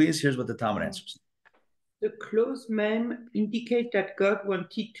 Continue, please. Here's what the Talmud answers. The closed mem indicate that God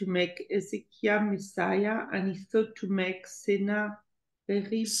wanted to make Ezekiel Messiah, and he thought to make Sanherib,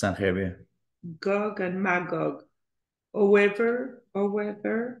 Gog and Magog. However,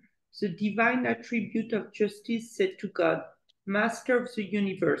 the divine attribute of justice said to God, Master of the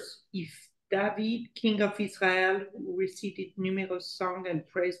universe, if David, king of Israel, who recited numerous songs and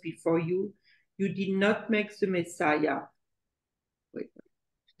praise before you, you did not make the Messiah.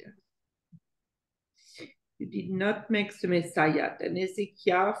 You did not make the Messiah, and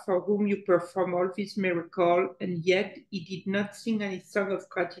Ezekiel, for whom you perform all these miracles, and yet he did not sing any song of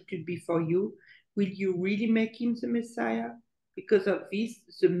gratitude before you. Will you really make him the Messiah? Because of this,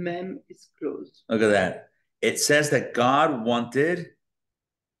 the mem is closed. Look at that. It says that God wanted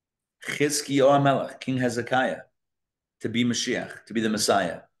Chizkiyahu HaMelech, King Hezekiah, to be Mashiach, to be the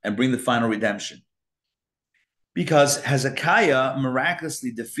Messiah, and bring the final redemption. Because Hezekiah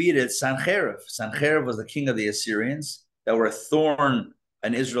miraculously defeated Sanherib. Sanherib was the king of the Assyrians that were a thorn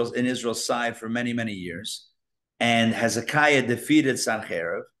in Israel's side for many, many years. And Hezekiah defeated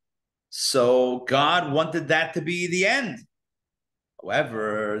Sanherib. So God wanted that to be the end.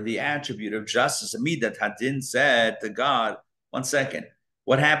 However, the attribute of justice, Amidat Hadin, said to God, one second,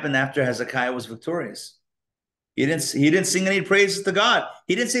 what happened after Hezekiah was victorious? He didn't sing any praises to God.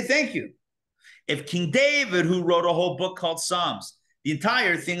 He didn't say thank you. If King David, who wrote a whole book called Psalms, the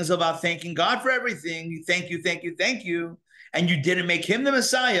entire thing is about thanking God for everything. Thank you. And you didn't make him the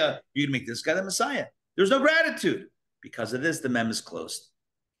Messiah. You can make this guy the Messiah. There's no gratitude. Because of this, the mem is closed.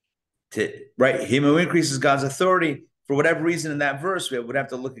 Right? Him who increases God's authority, for whatever reason in that verse, we would have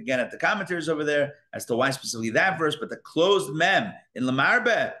to look again at the commentaries over there as to why specifically that verse, but the closed mem in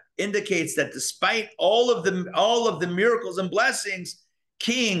Lamarbe indicates that despite all of the miracles and blessings,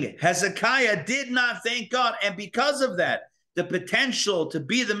 King Hezekiah did not thank God. And because of that, the potential to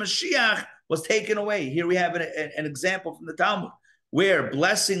be the Mashiach was taken away. Here we have an example from the Talmud where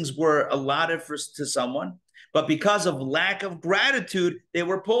blessings were allotted to someone, but because of lack of gratitude, they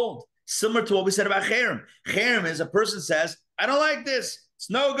were pulled. Similar to what we said about Cherem. Cherem is a person says, I don't like this. It's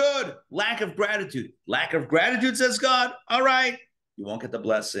no good. Lack of gratitude. Lack of gratitude, says God. All right, you won't get the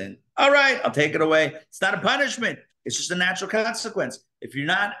blessing. All right, I'll take it away. It's not a punishment. It's just a natural consequence. If you're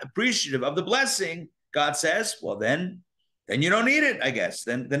not appreciative of the blessing, God says, well, then you don't need it, I guess.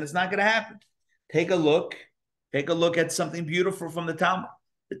 Then it's not going to happen. Take a look at something beautiful from the Talmud.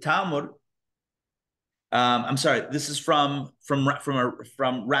 The Talmud, I'm sorry, this is from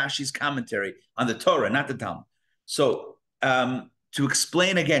Rashi's commentary on the Torah, not the Talmud. So to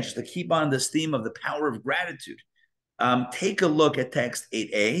explain again, just to keep on this theme of the power of gratitude, take a look at text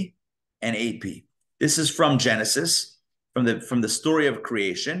 8a and 8b. This is from Genesis, from the story of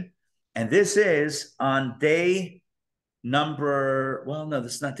creation. And this is on day number, well, no,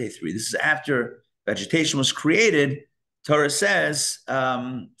 this is not day 3. This is after vegetation was created. Torah says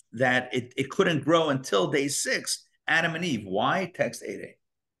that it couldn't grow until day 6, Adam and Eve. Why? Text 8a.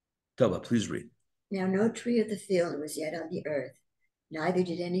 Tova, please read. Now no tree of the field was yet on the earth, neither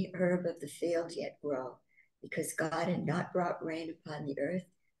did any herb of the field yet grow, because God had not brought rain upon the earth,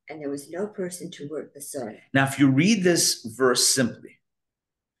 and there was no person to work the soil. Now, if you read this verse simply,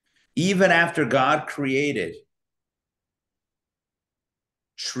 even after God created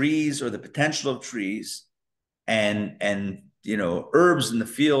trees or the potential of trees and herbs in the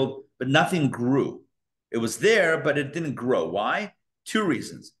field, but nothing grew. It was there, but it didn't grow. Why? 2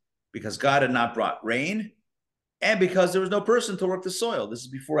 reasons. Because God had not brought rain, and because there was no person to work the soil. This is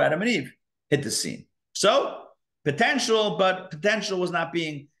before Adam and Eve hit the scene. So potential, but potential was not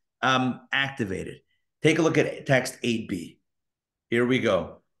being activated. Take a look at text 8b. Here we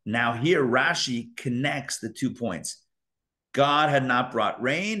go. Now here Rashi connects the 2 points. God had not brought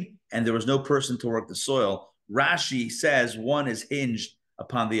rain, and there was no person to work the soil. Rashi says one is hinged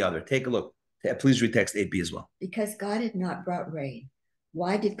upon the other. Take a look. Please read text 8b as well. Because God had not brought rain.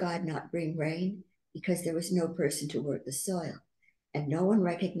 Why did God not bring rain? Because there was no person to work the soil, and no one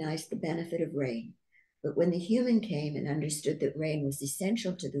recognized the benefit of rain. But when the human came and understood that rain was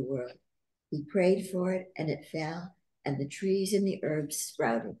essential to the world, he prayed for it, and it fell, and the trees and the herbs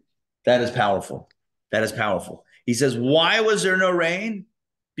sprouted. That is powerful. That is powerful. He says, why was there no rain?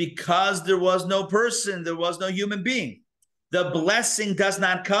 Because there was no person, there was no human being. The blessing does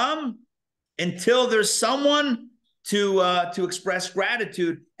not come until there's someone to express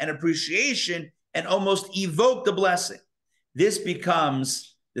gratitude and appreciation and almost evoke the blessing. This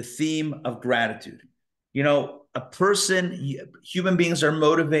becomes the theme of gratitude. A person, human beings are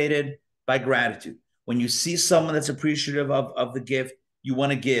motivated by gratitude. When you see someone that's appreciative of the gift, you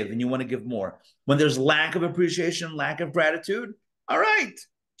want to give and you want to give more. When there's lack of appreciation, lack of gratitude, all right,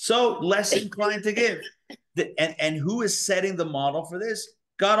 so less inclined to give. And who is setting the model for this?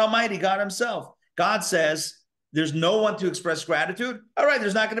 God Almighty, God himself. God says, there's no one to express gratitude. All right,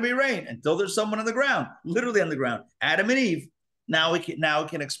 there's not going to be rain until there's someone on the ground, literally on the ground. Adam and Eve. Now we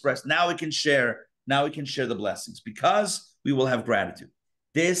can express, now we can share the blessings because we will have gratitude.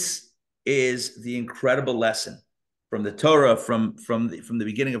 This is the incredible lesson from the Torah, from the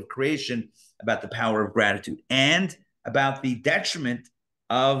beginning of creation, about the power of gratitude and about the detriment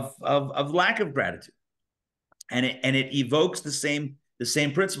of lack of gratitude. And it evokes the same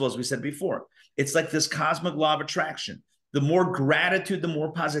principle as we said before. It's like this cosmic law of attraction. The more gratitude, the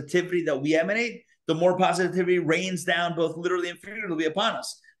more positivity that we emanate, the more positivity rains down both literally and figuratively upon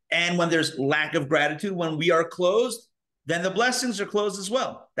us. And when there's lack of gratitude, when we are closed, then the blessings are closed as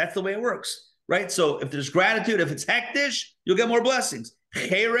well. That's the way it works, right? So if there's gratitude, if it's hektish, you'll get more blessings.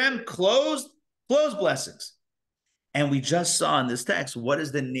 Cherem, closed blessings. And we just saw in this text, what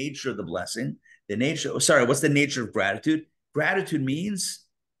is the nature of the blessing? What's the nature of gratitude? Gratitude means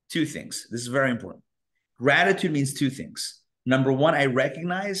 2 things. This is very important. Gratitude means 2 things. Number 1, I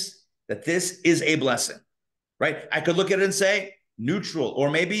recognize that this is a blessing, right? I could look at it and say neutral, or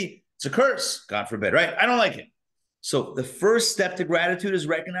maybe it's a curse, God forbid, right? I don't like it. So the first step to gratitude is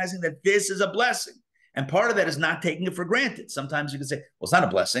recognizing that this is a blessing. And part of that is not taking it for granted. Sometimes you can say, well, it's not a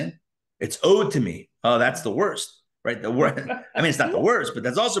blessing. It's owed to me. Oh, that's the worst, right? It's not the worst, but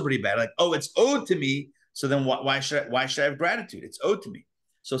that's also pretty bad. Like, oh, it's owed to me. So then why should I have gratitude? It's owed to me.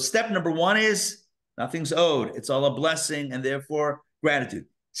 So step number 1 is nothing's owed. It's all a blessing, and therefore gratitude.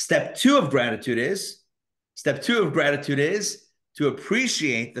 Step 2 of gratitude is to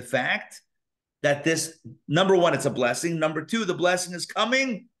appreciate the fact that this, number 1, it's a blessing. Number 2, the blessing is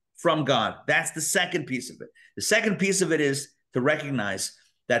coming from God. That's the second piece of it. The second piece of it is to recognize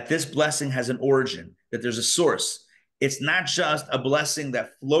that this blessing has an origin, that there's a source. It's not just a blessing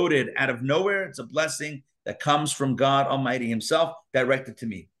that floated out of nowhere. It's a blessing that comes from God Almighty himself, directed to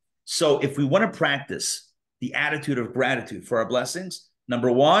me. So if we want to practice the attitude of gratitude for our blessings,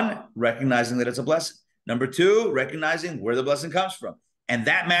 number 1, recognizing that it's a blessing. Number 2, recognizing where the blessing comes from. And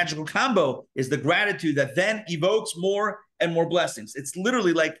that magical combo is the gratitude that then evokes more and more blessings. It's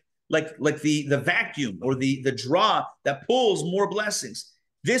literally like the vacuum or the draw that pulls more blessings.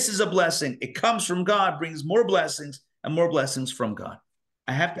 This is a blessing. It comes from God, brings more blessings and more blessings from God.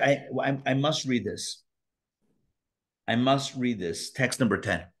 I must read this. I must read this. Text number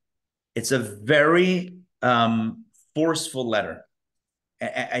 10. It's a very forceful letter.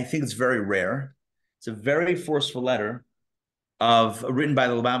 I think it's very rare. It's a very forceful letter written by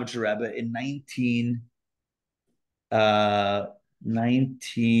the Lubavitcher Rebbe in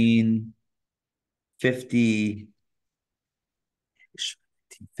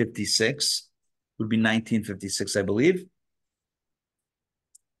Would be 1956, I believe.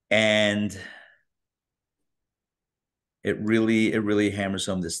 And It really hammers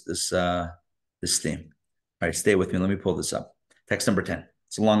home this theme. All right, stay with me. Let me pull this up. Text number 10.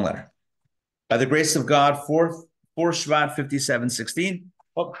 It's a long letter. By the grace of God, 4 Shvat 5716.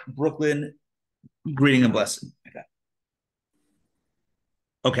 Oh, Brooklyn, greeting and blessing.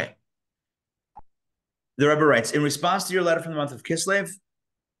 Okay. The Rebbe writes, in response to your letter from the month of Kislev,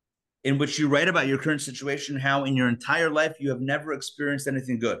 in which you write about your current situation, how in your entire life you have never experienced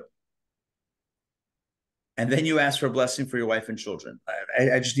anything good. And then you ask for a blessing for your wife and children.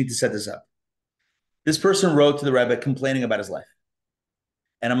 I just need to set this up. This person wrote to the Rebbe complaining about his life.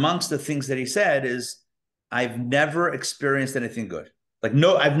 And amongst the things that he said is, I've never experienced anything good. Like,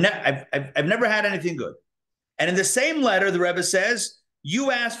 no, I've never had anything good. And in the same letter, the Rebbe says,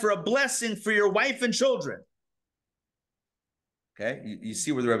 you ask for a blessing for your wife and children. Okay, you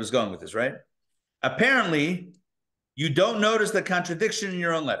see where the Rebbe is going with this, right? Apparently, you don't notice the contradiction in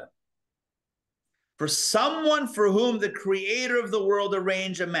your own letter. For someone for whom the creator of the world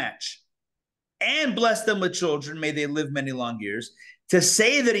arranged a match and blessed them with children, may they live many long years, to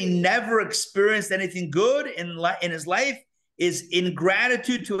say that he never experienced anything good in his life is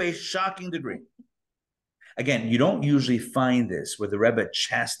ingratitude to a shocking degree. Again, you don't usually find this where the Rebbe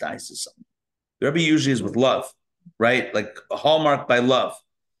chastises someone. The Rebbe usually is with love, right? Like a hallmark by love.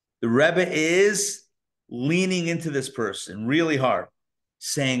 The Rebbe is leaning into this person really hard,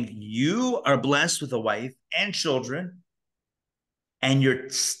 saying, you are blessed with a wife and children, and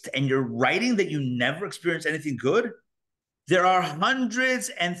you're writing that you never experienced anything good. There are hundreds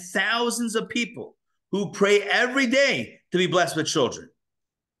and thousands of people who pray every day to be blessed with children.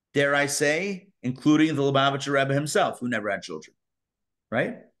 Dare I say, including the Lubavitcher Rebbe himself, who never had children,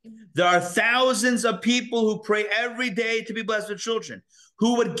 right? There are thousands of people who pray every day to be blessed with children,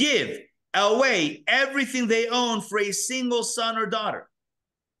 who would give away everything they own for a single son or daughter,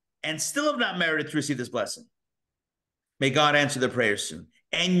 and still have not merited to receive this blessing. May God answer their prayers soon.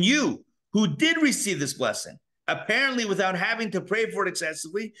 And you, who did receive this blessing, apparently without having to pray for it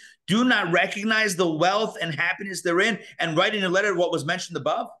excessively, do not recognize the wealth and happiness therein, and write in a letter what was mentioned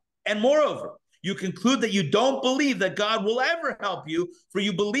above. And moreover, you conclude that you don't believe that God will ever help you, for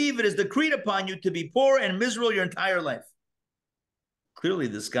you believe it is decreed upon you to be poor and miserable your entire life. Clearly,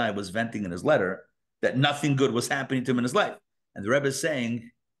 this guy was venting in his letter that nothing good was happening to him in his life. And the Rebbe is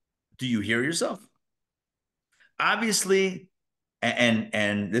saying, do you hear yourself? Obviously,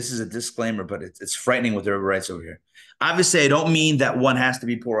 and this is a disclaimer, but it's frightening what the Rebbe writes over here. Obviously, I don't mean that one has to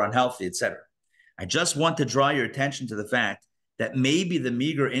be poor, unhealthy, etc. I just want to draw your attention to the fact that maybe the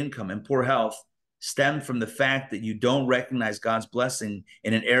meager income and poor health stem from the fact that you don't recognize God's blessing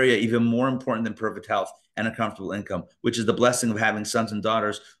in an area even more important than perfect health and a comfortable income, which is the blessing of having sons and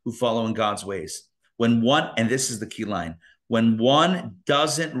daughters who follow in God's ways. When one, and this is the key line, when one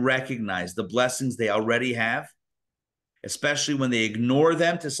doesn't recognize the blessings they already have, especially when they ignore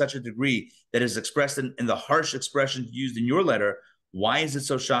them to such a degree that is expressed in the harsh expressions used in your letter, why is it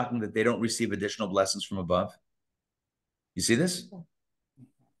so shocking that they don't receive additional blessings from above? You see this?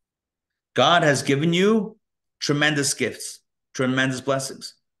 God has given you tremendous gifts, tremendous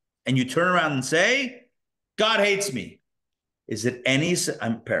blessings. And you turn around and say, God hates me. Is it any,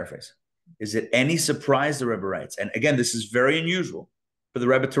 I'm paraphrasing, is it any surprise, the Rebbe writes, and again, this is very unusual for the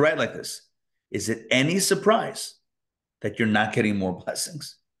Rebbe to write like this. Is it any surprise that you're not getting more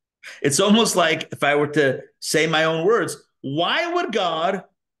blessings? It's almost like if I were to say my own words, why would God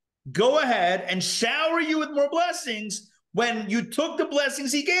go ahead and shower you with more blessings when you took the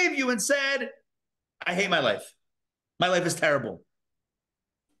blessings he gave you and said, I hate my life. My life is terrible.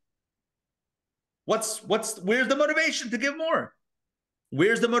 Where's the motivation to give more?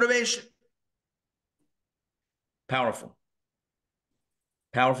 Where's the motivation? Powerful.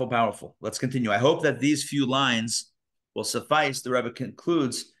 Powerful, powerful. Let's continue. I hope that these few lines will suffice, the Rebbe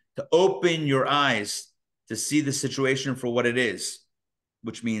concludes, to open your eyes to see the situation for what it is,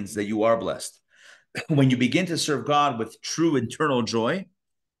 which means that you are blessed. When you begin to serve God with true internal joy,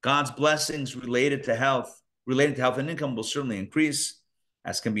 God's blessings related to health and income will certainly increase,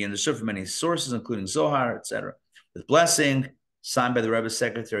 as can be understood from many sources, including Zohar, etc., with blessing signed by the Rebbe's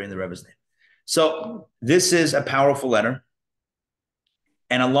secretary in the Rebbe's name. So this is a powerful letter.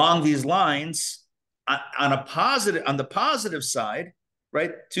 And along these lines, on the positive side,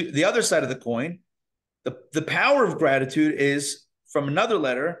 right, to the other side of the coin, the power of gratitude is from another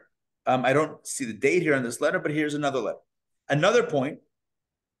letter. I don't see the date here on this letter, but here's another letter. Another point,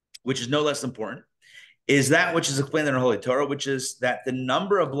 which is no less important, is that which is explained in the Holy Torah, which is that the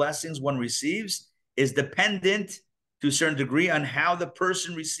number of blessings one receives is dependent to a certain degree on how the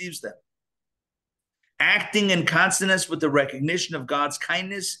person receives them. Acting in consonance with the recognition of God's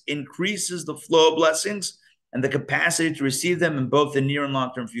kindness increases the flow of blessings, and the capacity to receive them in both the near and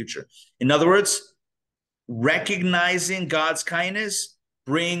long-term future. In other words, recognizing God's kindness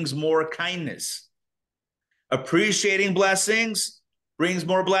brings more kindness. Appreciating blessings brings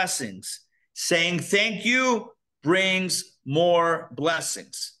more blessings. Saying thank you brings more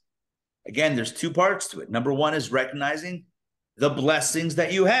blessings. Again, there's two parts to it. Number one is recognizing the blessings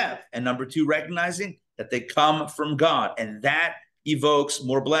that you have. And number two, recognizing that they come from God. And that evokes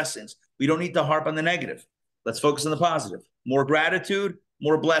more blessings. We don't need to harp on the negative. Let's focus on the positive. More gratitude,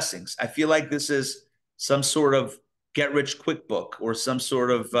 more blessings. I feel like this is some sort of get-rich-quick book or some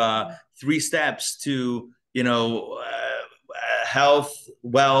sort of 3 steps to, health,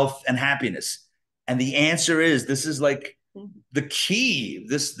 wealth, and happiness. And the answer is, this is like the key.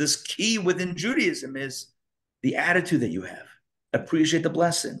 This key within Judaism is the attitude that you have. Appreciate the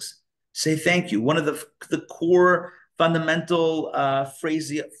blessings. Say thank you. One of the core fundamental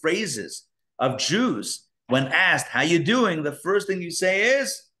phrases of Jews, when asked, how you doing? The first thing you say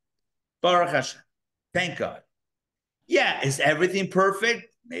is, Baruch Hashem. Thank God. Yeah, is everything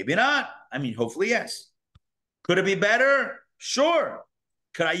perfect? Maybe not. I mean, hopefully, yes. Could it be better? Sure.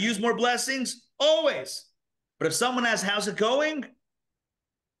 Could I use more blessings? Always. But if someone asks, how's it going?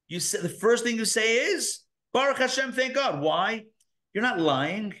 You say, the first thing you say is, Baruch Hashem, thank God. Why? You're not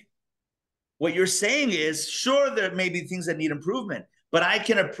lying. What you're saying is, sure, there may be things that need improvement, but I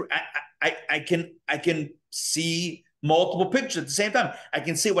can see multiple pictures at the same time. I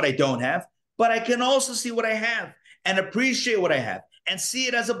can see what I don't have, but I can also see what I have and appreciate what I have and see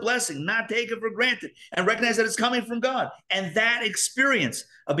it as a blessing, not take it for granted, and recognize that it's coming from God. And that experience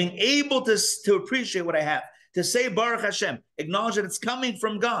of being able to appreciate what I have, to say Baruch Hashem, acknowledge that it's coming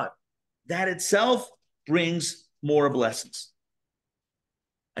from God, that itself brings more blessings.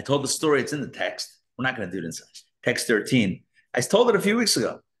 I told the story, it's in the text. We're not going to do it in text 13. I told it a few weeks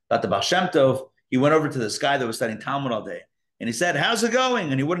ago about the Baal Shem Tov. He went over to this guy that was studying Talmud all day, and he said, how's it going?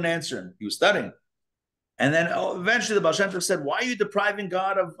 And he wouldn't answer him. He was studying. And then eventually the Baal Shem Tov said, why are you depriving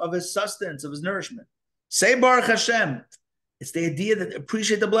God of his sustenance, of his nourishment? Say Baruch Hashem. It's the idea that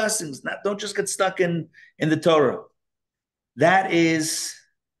appreciate the blessings. Don't just get stuck in the Torah. That is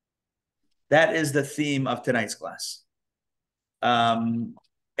the theme of tonight's class.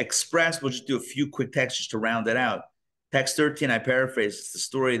 Expressed, we'll just do a few quick texts just to round it out. Text 13, I paraphrase, it's the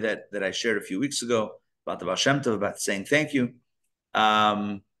story that I shared a few weeks ago about the Baal Shem Tov, about saying thank you.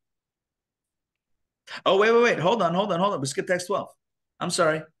 Oh, wait. Hold on. We skipped text 12. I'm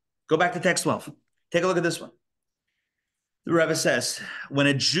sorry. Go back to text 12. Take a look at this one. The Rebbe says, when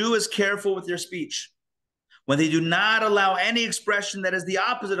a Jew is careful with their speech, when they do not allow any expression that is the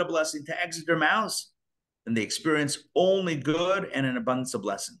opposite of blessing to exit their mouths, then they experience only good and an abundance of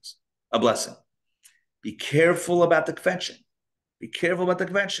blessings. A blessing. Be careful about the kvetching. Be careful about the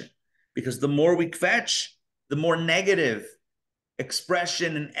kvetching. Because the more we kvetch, the more negative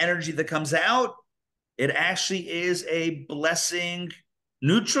expression and energy that comes out, it actually is a blessing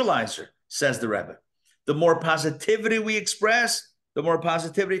neutralizer, says the Rebbe. The more positivity we express, the more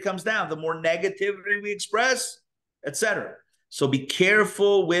positivity comes down. The more negativity we express, etc. So be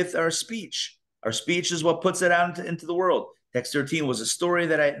careful with our speech. Our speech is what puts it out into the world. Text 13 was a story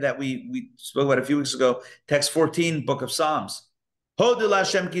that we spoke about a few weeks ago. Text 14, Book of Psalms. Hodu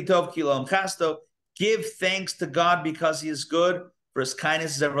Lashem kitov ki lo chasto. Give thanks to God because He is good, for His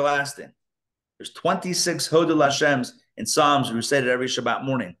kindness is everlasting. There's 26 Hodu Lashems in Psalms. We recite it every Shabbat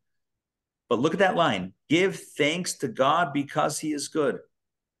morning. But look at that line. Give thanks to God because He is good,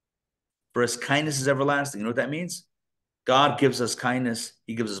 for His kindness is everlasting. You know what that means? God gives us kindness.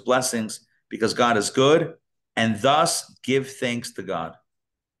 He gives us blessings because God is good, and thus give thanks to God.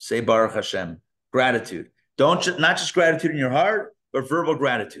 Say Baruch Hashem. Gratitude. Not just gratitude in your heart, but verbal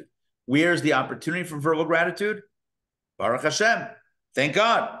gratitude. Where's the opportunity for verbal gratitude? Baruch Hashem. Thank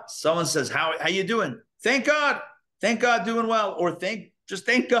God. Someone says, how you doing? Thank God. Thank God, doing well. Or just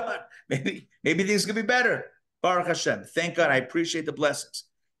thank God. Maybe things could be better. Baruch Hashem. Thank God. I appreciate the blessings.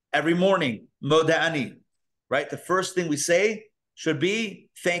 Every morning, Moda'ani, right? The first thing we say should be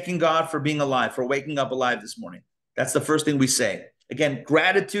thanking God for being alive, for waking up alive this morning. That's the first thing we say. Again,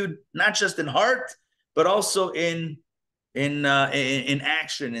 gratitude, not just in heart, but also in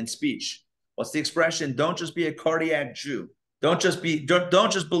action, in speech. What's the expression? Don't just be a cardiac Jew. Don't just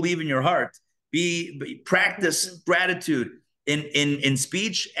believe in your heart. Practice gratitude in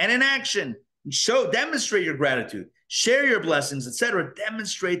speech and in action. Demonstrate your gratitude. Share your blessings, etc.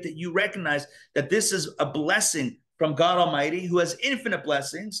 Demonstrate that you recognize that this is a blessing from God Almighty, who has infinite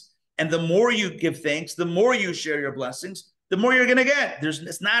blessings. And the more you give thanks, the more you share your blessings, the more you're going to get.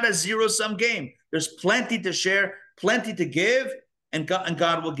 It's not a zero-sum game. There's plenty to share, plenty to give, and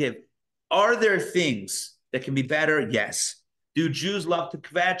God will give. Are there things that can be better? Yes. Do Jews love to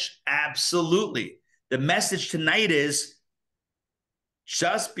kvetch? Absolutely. The message tonight is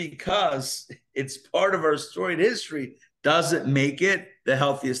just because it's part of our storied history doesn't make it the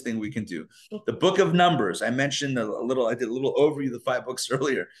healthiest thing we can do. The book of Numbers, I mentioned I did a little overview of the 5 books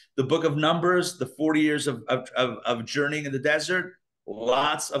earlier. The book of Numbers, the 40 years of journeying in the desert,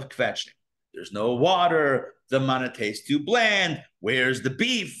 lots of kvetching. There's no water. The manna tastes too bland. Where's the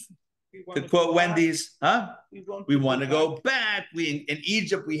beef? To quote Wendy's, we want to go back. In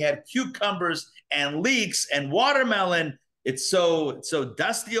Egypt, we had cucumbers and leeks and watermelon. It's so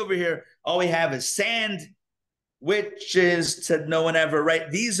dusty over here. All we have is sand, witches, said no one ever, right?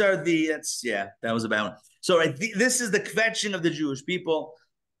 These are that was a bad one. So this is the kvetching of the Jewish people.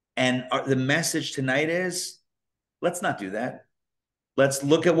 And the message tonight is, let's not do that. Let's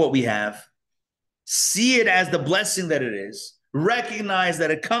look at what we have, see it as the blessing that it is, recognize that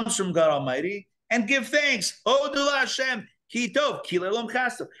it comes from God Almighty, and give thanks. Odu Hashem, ki tov, ki le'olam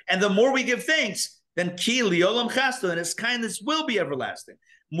chasto. And the more we give thanks, then ki le'olam chasto, and His kindness will be everlasting.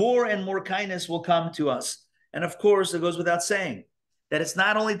 More and more kindness will come to us. And of course, it goes without saying that it's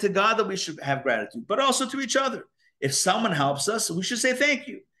not only to God that we should have gratitude, but also to each other. If someone helps us, we should say thank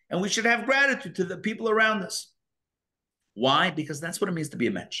you. And we should have gratitude to the people around us. Why? Because that's what it means to be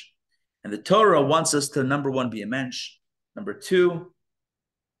a mensch. And the Torah wants us to, number 1, be a mensch. Number 2,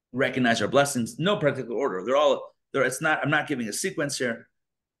 recognize our blessings. No particular order. They're all there. I'm not giving a sequence here.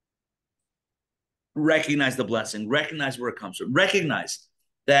 Recognize the blessing. Recognize where it comes from. Recognize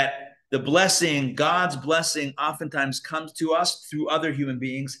that the blessing, God's blessing, oftentimes comes to us through other human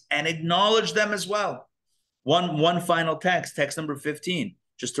beings, and acknowledge them as well. One final text number 15,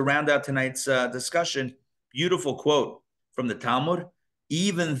 just to round out tonight's discussion. Beautiful quote from the Talmud.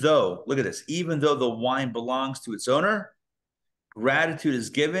 Even though, look at this, even though the wine belongs to its owner, gratitude is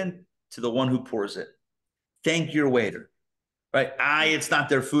given to the one who pours it. Thank your waiter, right? It's not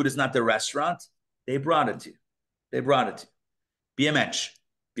their food, it's not their restaurant. They brought it to you. They brought it to you. Be a mensch.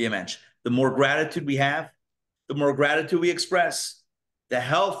 Be a mensch. The more gratitude we have, the more gratitude we express, the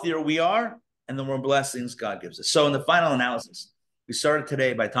healthier we are, and the more blessings God gives us. So in the final analysis, we started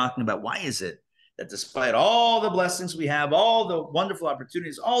today by talking about why is it that despite all the blessings we have, all the wonderful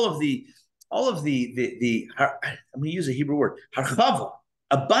opportunities, all of the I'm going to use a Hebrew word, harchava,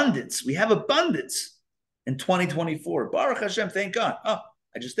 abundance. We have abundance in 2024. Baruch Hashem, thank God. Oh,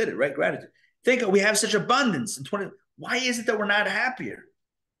 I just did it, right? Gratitude. Thank God we have such abundance in 20. Why is it that we're not happier?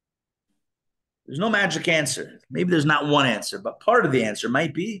 There's no magic answer. Maybe there's not one answer, but part of the answer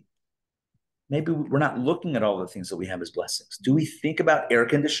might be maybe we're not looking at all the things that we have as blessings. Do we think about air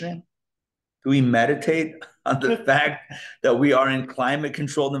conditioning? Do we meditate on the fact that we are in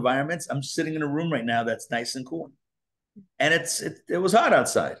climate-controlled environments? I'm sitting in a room right now that's nice and cool. And it was hot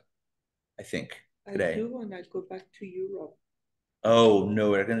outside, I think, today. I do when I go back to Europe. Oh,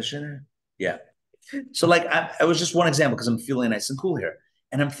 no air conditioner? Yeah. So like, I was just one example because I'm feeling nice and cool here.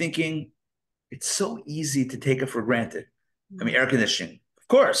 And I'm thinking, it's so easy to take it for granted. I mean, air conditioning, of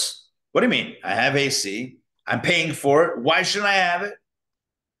course. What do you mean? I have AC. I'm paying for it. Why shouldn't I have it?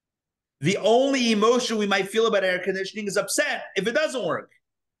 The only emotion we might feel about air conditioning is upset if it doesn't work.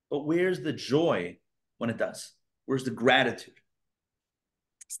 But where's the joy when it does? Where's the gratitude?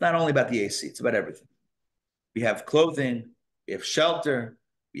 It's not only about the AC, it's about everything. We have clothing, we have shelter,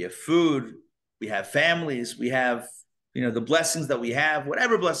 we have food, we have families, we have, the blessings that we have,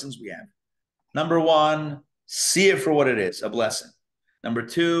 whatever blessings we have. Number 1, see it for what it is, a blessing. Number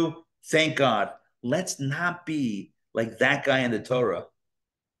 2, thank God. Let's not be like that guy in the Torah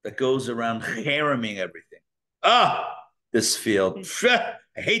that goes around hareming everything. This field. I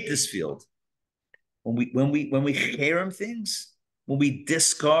hate this field. When we harem things, when we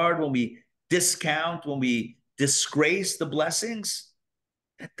discard, when we discount, when we disgrace the blessings,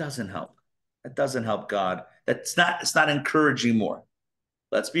 that doesn't help. That doesn't help God. It's not encouraging more.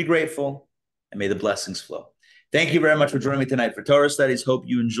 Let's be grateful, and may the blessings flow. Thank you very much for joining me tonight for Torah Studies. Hope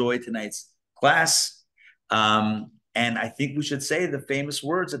you enjoyed tonight's class. And I think we should say the famous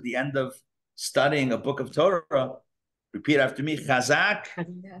words at the end of studying a book of Torah. Repeat after me. Chazak,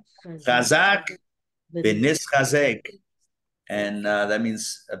 chazak, v'nischazek. And that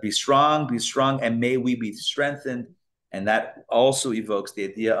means be strong, and may we be strengthened. And that also evokes the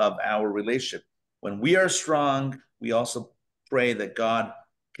idea of our relationship. When we are strong, we also pray that God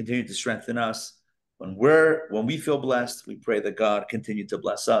continue to strengthen us. When we feel blessed, we pray that God continue to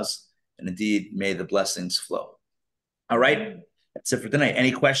bless us. And indeed, may the blessings flow. All right, that's it for tonight.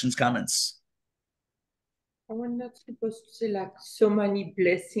 Any questions, comments? We're not supposed to say like so many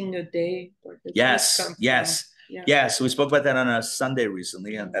blessings a day. Yes. So we spoke about that on a Sunday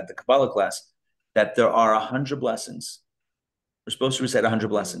recently at the Kabbalah class. that there are 100 blessings. We're supposed to recite 100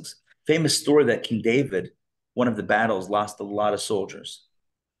 blessings. Famous story that King David, one of the battles, lost a lot of soldiers.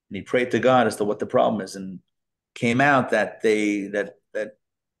 And he prayed to God as to what the problem is. And came out that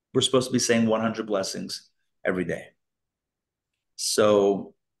we're supposed to be saying 100 blessings every day.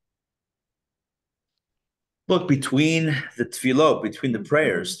 So look, between the tefillot, between the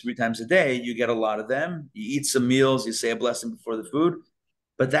prayers, 3 times a day, you get a lot of them. You eat some meals, you say a blessing before the food.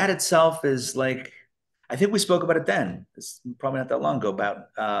 But that itself is like, I think we spoke about it then. It's probably not that long ago, about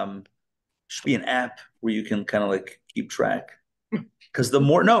should be an app where you can kind of like keep track. Because the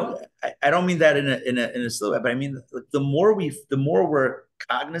more, no, I don't mean that in a slow way, but I mean the more we're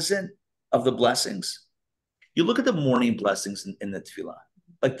cognizant of the blessings. You look at the morning blessings in the tefillah,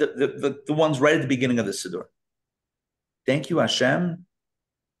 like the ones right at the beginning of the siddur. Thank you, Hashem,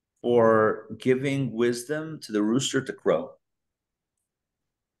 for giving wisdom to the rooster to crow.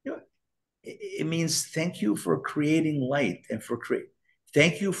 You know, it means thank you for creating light and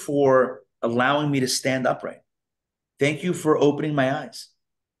thank you for allowing me to stand upright. Thank you for opening my eyes.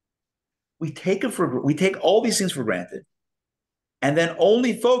 We take all these things for granted, and then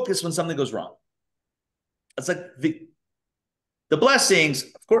only focus when something goes wrong. It's like the blessings,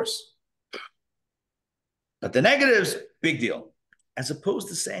 of course, but the negatives, big deal. As opposed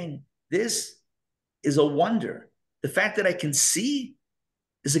to saying, this is a wonder. The fact that I can see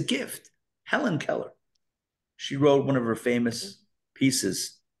is a gift. Helen Keller, she wrote one of her famous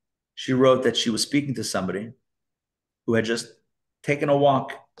pieces. She wrote that she was speaking to somebody who had just taken a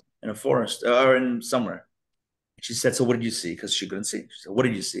walk in a forest or in somewhere. She said, so what did you see? Because she couldn't see. She said, what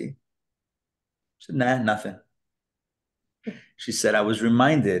did you see? She said, nah, nothing. She said, I was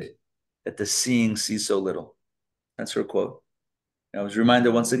reminded that the seeing sees so little. That's her quote. I was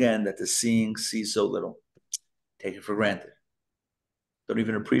reminded once again that the seeing sees so little. Take it for granted. Don't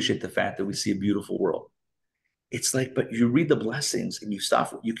even appreciate the fact that we see a beautiful world. It's like, but you read the blessings and you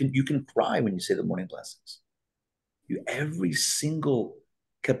stop. You can cry when you say the morning blessings. Every single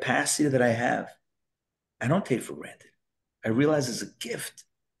capacity that I have, I don't take for granted. I realize it's a gift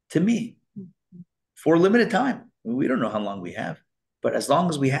to me for a limited time. I mean, we don't know how long we have, but as long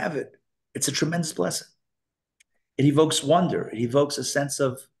as we have it, it's a tremendous blessing. It evokes wonder. It evokes a sense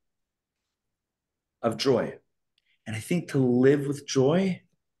of joy. And I think to live with joy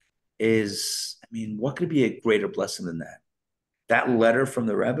is, I mean, what could be a greater blessing than that? That letter from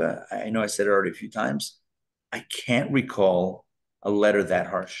the Rebbe, I know I said it already a few times. I can't recall a letter that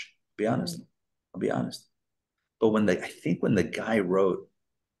harsh. I'll be honest. But I think when the guy wrote,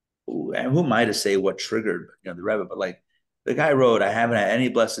 and who am I to say what triggered, the Rebbe, but like the guy wrote, I haven't had any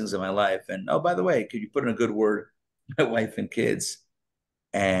blessings in my life. And oh, by the way, could you put in a good word, my wife and kids?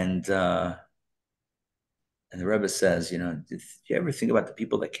 And the Rebbe says, did you ever think about the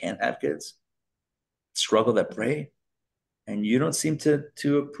people that can't have kids, struggle, that pray? And you don't seem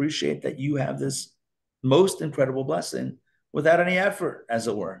to appreciate that you have this most incredible blessing without any effort, as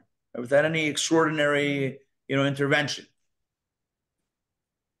it were, without any extraordinary, intervention.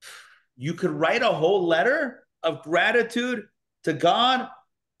 You could write a whole letter of gratitude to God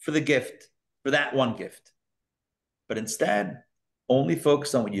for the gift, for that one gift. But instead, only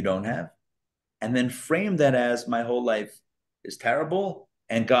focus on what you don't have, and then frame that as my whole life is terrible,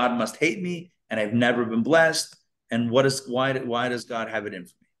 and God must hate me, and I've never been blessed. And why does God have it in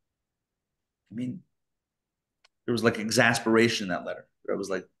for me? I mean, there was like exasperation in that letter. I was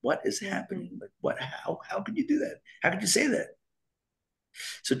like, what is happening? Like, how could you do that? How could you say that?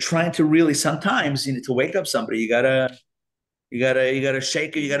 So trying to really, sometimes you need to wake up somebody. You gotta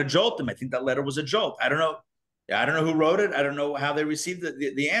shake it. You gotta jolt them. I think that letter was a jolt. I don't know who wrote it. I don't know how they received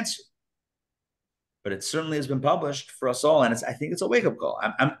the answer, but it certainly has been published for us all. And I think it's a wake up call.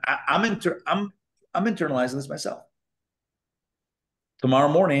 I'm internalizing this myself. Tomorrow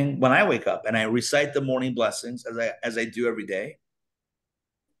morning, when I wake up and I recite the morning blessings as I do every day,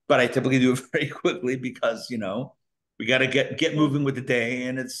 but I typically do it very quickly because we got to get moving with the day,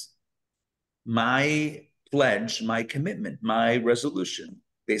 and it's my pledge, my commitment, my resolution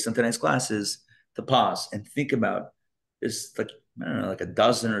based on tonight's classes to pause and think about this, like I don't know, like a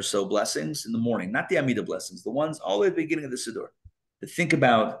dozen or so blessings in the morning, not the Amida blessings, the ones all the way at the beginning of the Siddur, to think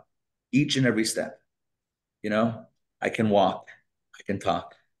about each and every step. I can walk, I can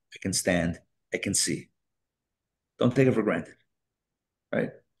talk, I can stand, I can see. Don't take it for granted,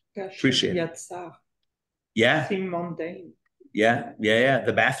 right? Appreciate it. Yeah. Seem mundane. Yeah.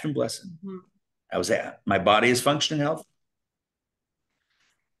 The bathroom blessing. Mm-hmm. My body is functioning healthy.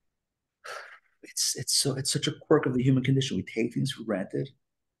 It's such a quirk of the human condition. We take things for granted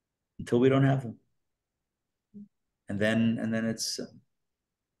until we don't have them, and then it's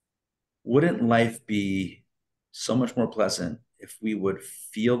wouldn't life be so much more pleasant if we would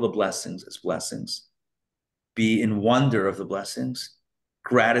feel the blessings as blessings, be in wonder of the blessings,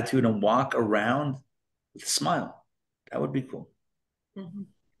 gratitude, and walk around with a smile? That would be cool. Mm-hmm.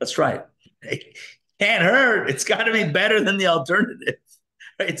 Let's try it. It can't hurt. It's got to be better than the alternative.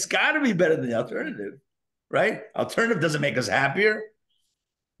 It's got to be better than the alternative, right? Alternative doesn't make us happier.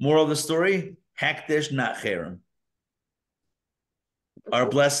 Moral of the story: hekdesh, not cherem. Our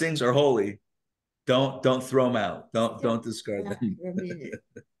blessings are holy. Don't throw them out. Don't discard them.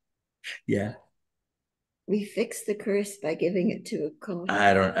 Yeah. We fix the curse by giving it to a Kohen.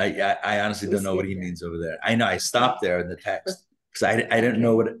 I honestly don't know what he means over there. I know I stopped there in the text because I didn't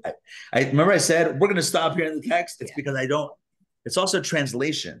know what I remember. I said we're going to stop here in the text. It's because I don't. It's also a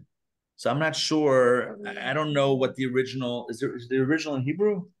translation, so I'm not sure. I don't know what the original is. Is the original in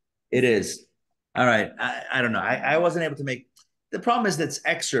Hebrew? It is. All right. I don't know. I wasn't able to make. The problem is that's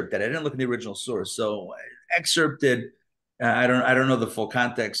excerpted. I didn't look at the original source, so excerpted. I don't know the full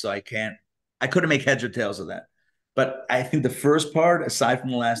context, so I couldn't make heads or tails of that. But I think the first part, aside from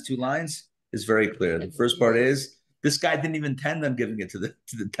the last two lines, is very clear. The first part is this guy didn't even intend on giving it to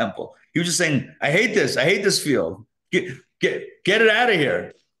the temple. He was just saying, "I hate this. I hate this field. Get it out of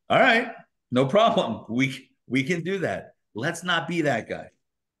here." All right, no problem. We can do that. Let's not be that guy.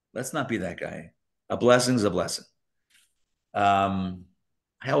 Let's not be that guy. A blessing is a blessing. I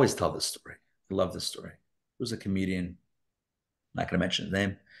always tell this story. I love this story. There was a comedian, I'm not going to mention his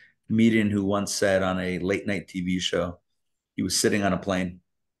name, comedian who once said on a late night TV show, he was sitting on a plane,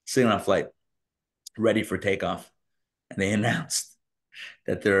 sitting on a flight, ready for takeoff. And they announced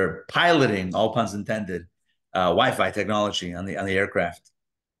that they're piloting, all puns intended, Wi-Fi technology on the aircraft.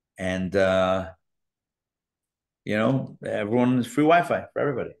 And, everyone is free Wi-Fi for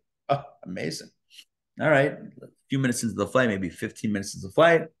everybody. Oh, amazing. All right. A few minutes into the flight, maybe 15 minutes into the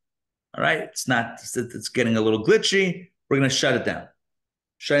flight. All right. It's getting a little glitchy. We're going to shut it down.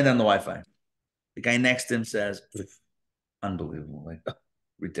 Shutting down the Wi-Fi. The guy next to him says, unbelievable, like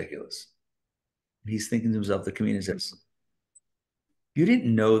ridiculous. He's thinking to himself, the comedian says, you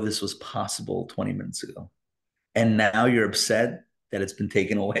didn't know this was possible 20 minutes ago. And now you're upset that it's been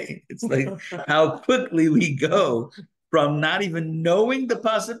taken away. It's like how quickly we go from not even knowing the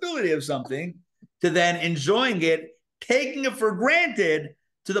possibility of something to then enjoying it, taking it for granted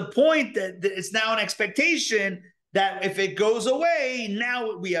to the point that it's now an expectation that if it goes away,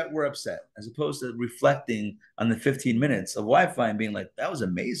 now we're upset, as opposed to reflecting on the 15 minutes of Wi-Fi and being like, that was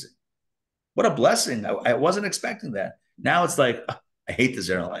amazing. What a blessing. I wasn't expecting that. Now it's like, oh, I hate this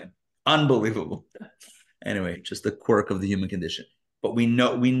airline. Unbelievable. Anyway, just the quirk of the human condition. But we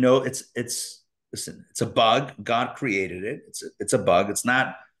know it's a bug. God created it. It's a bug. It's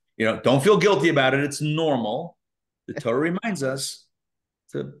not, don't feel guilty about it. It's normal. The Torah reminds us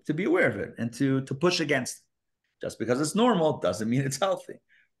to be aware of it and to push against it. Just because it's normal doesn't mean it's healthy.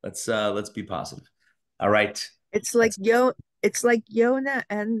 Let's be positive. All right. It's like Yonah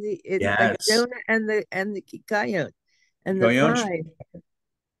and like Jonah and the Kikayot and the five.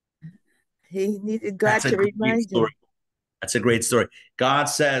 He needed God to remind him. That's a great story. God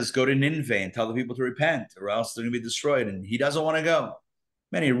says, go to Nineveh and tell the people to repent, or else they're going to be destroyed. And he doesn't want to go.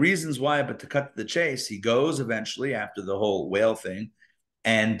 Many reasons why, but to cut to the chase, he goes eventually after the whole whale thing,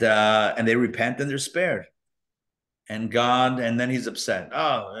 and they repent and they're spared. And then he's upset.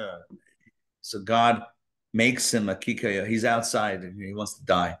 Oh, yeah. So God makes him a kikaya. He's outside and he wants to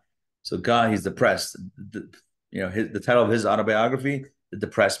die. So he's depressed. The title of his autobiography, The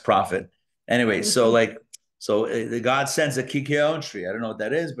Depressed Prophet. Anyway, so the God sends a kikayon tree. I don't know what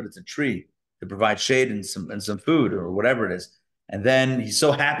that is, but it's a tree to provide shade and some food or whatever it is. And then he's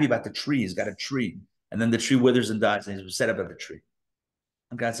so happy about the tree. He's got a tree. And then the tree withers and dies, and he's upset about the tree.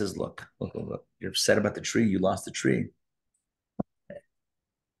 And God says, look. You're upset about the tree. You lost the tree.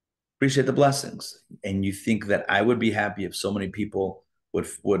 Appreciate the blessings. And you think that I would be happy if so many people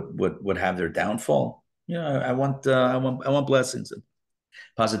would have their downfall? I want blessings and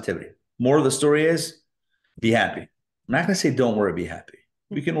positivity. More of the story is be happy. I'm not going to say don't worry, be happy.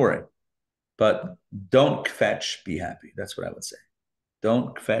 We can worry, but don't fetch, be happy. That's what I would say.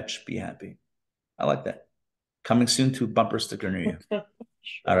 Don't fetch, be happy. I like that. Coming soon to bumper sticker near you.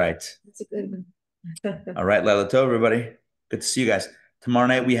 All right. That's a good one. All right, Laila Tov, everybody. Good to see you guys. Tomorrow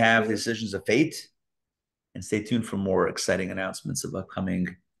night we have the Decisions of Fate. And stay tuned for more exciting announcements of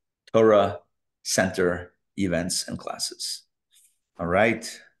upcoming Torah Center events and classes. All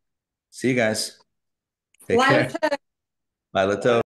right. See you guys. Take care. Bye, Lato.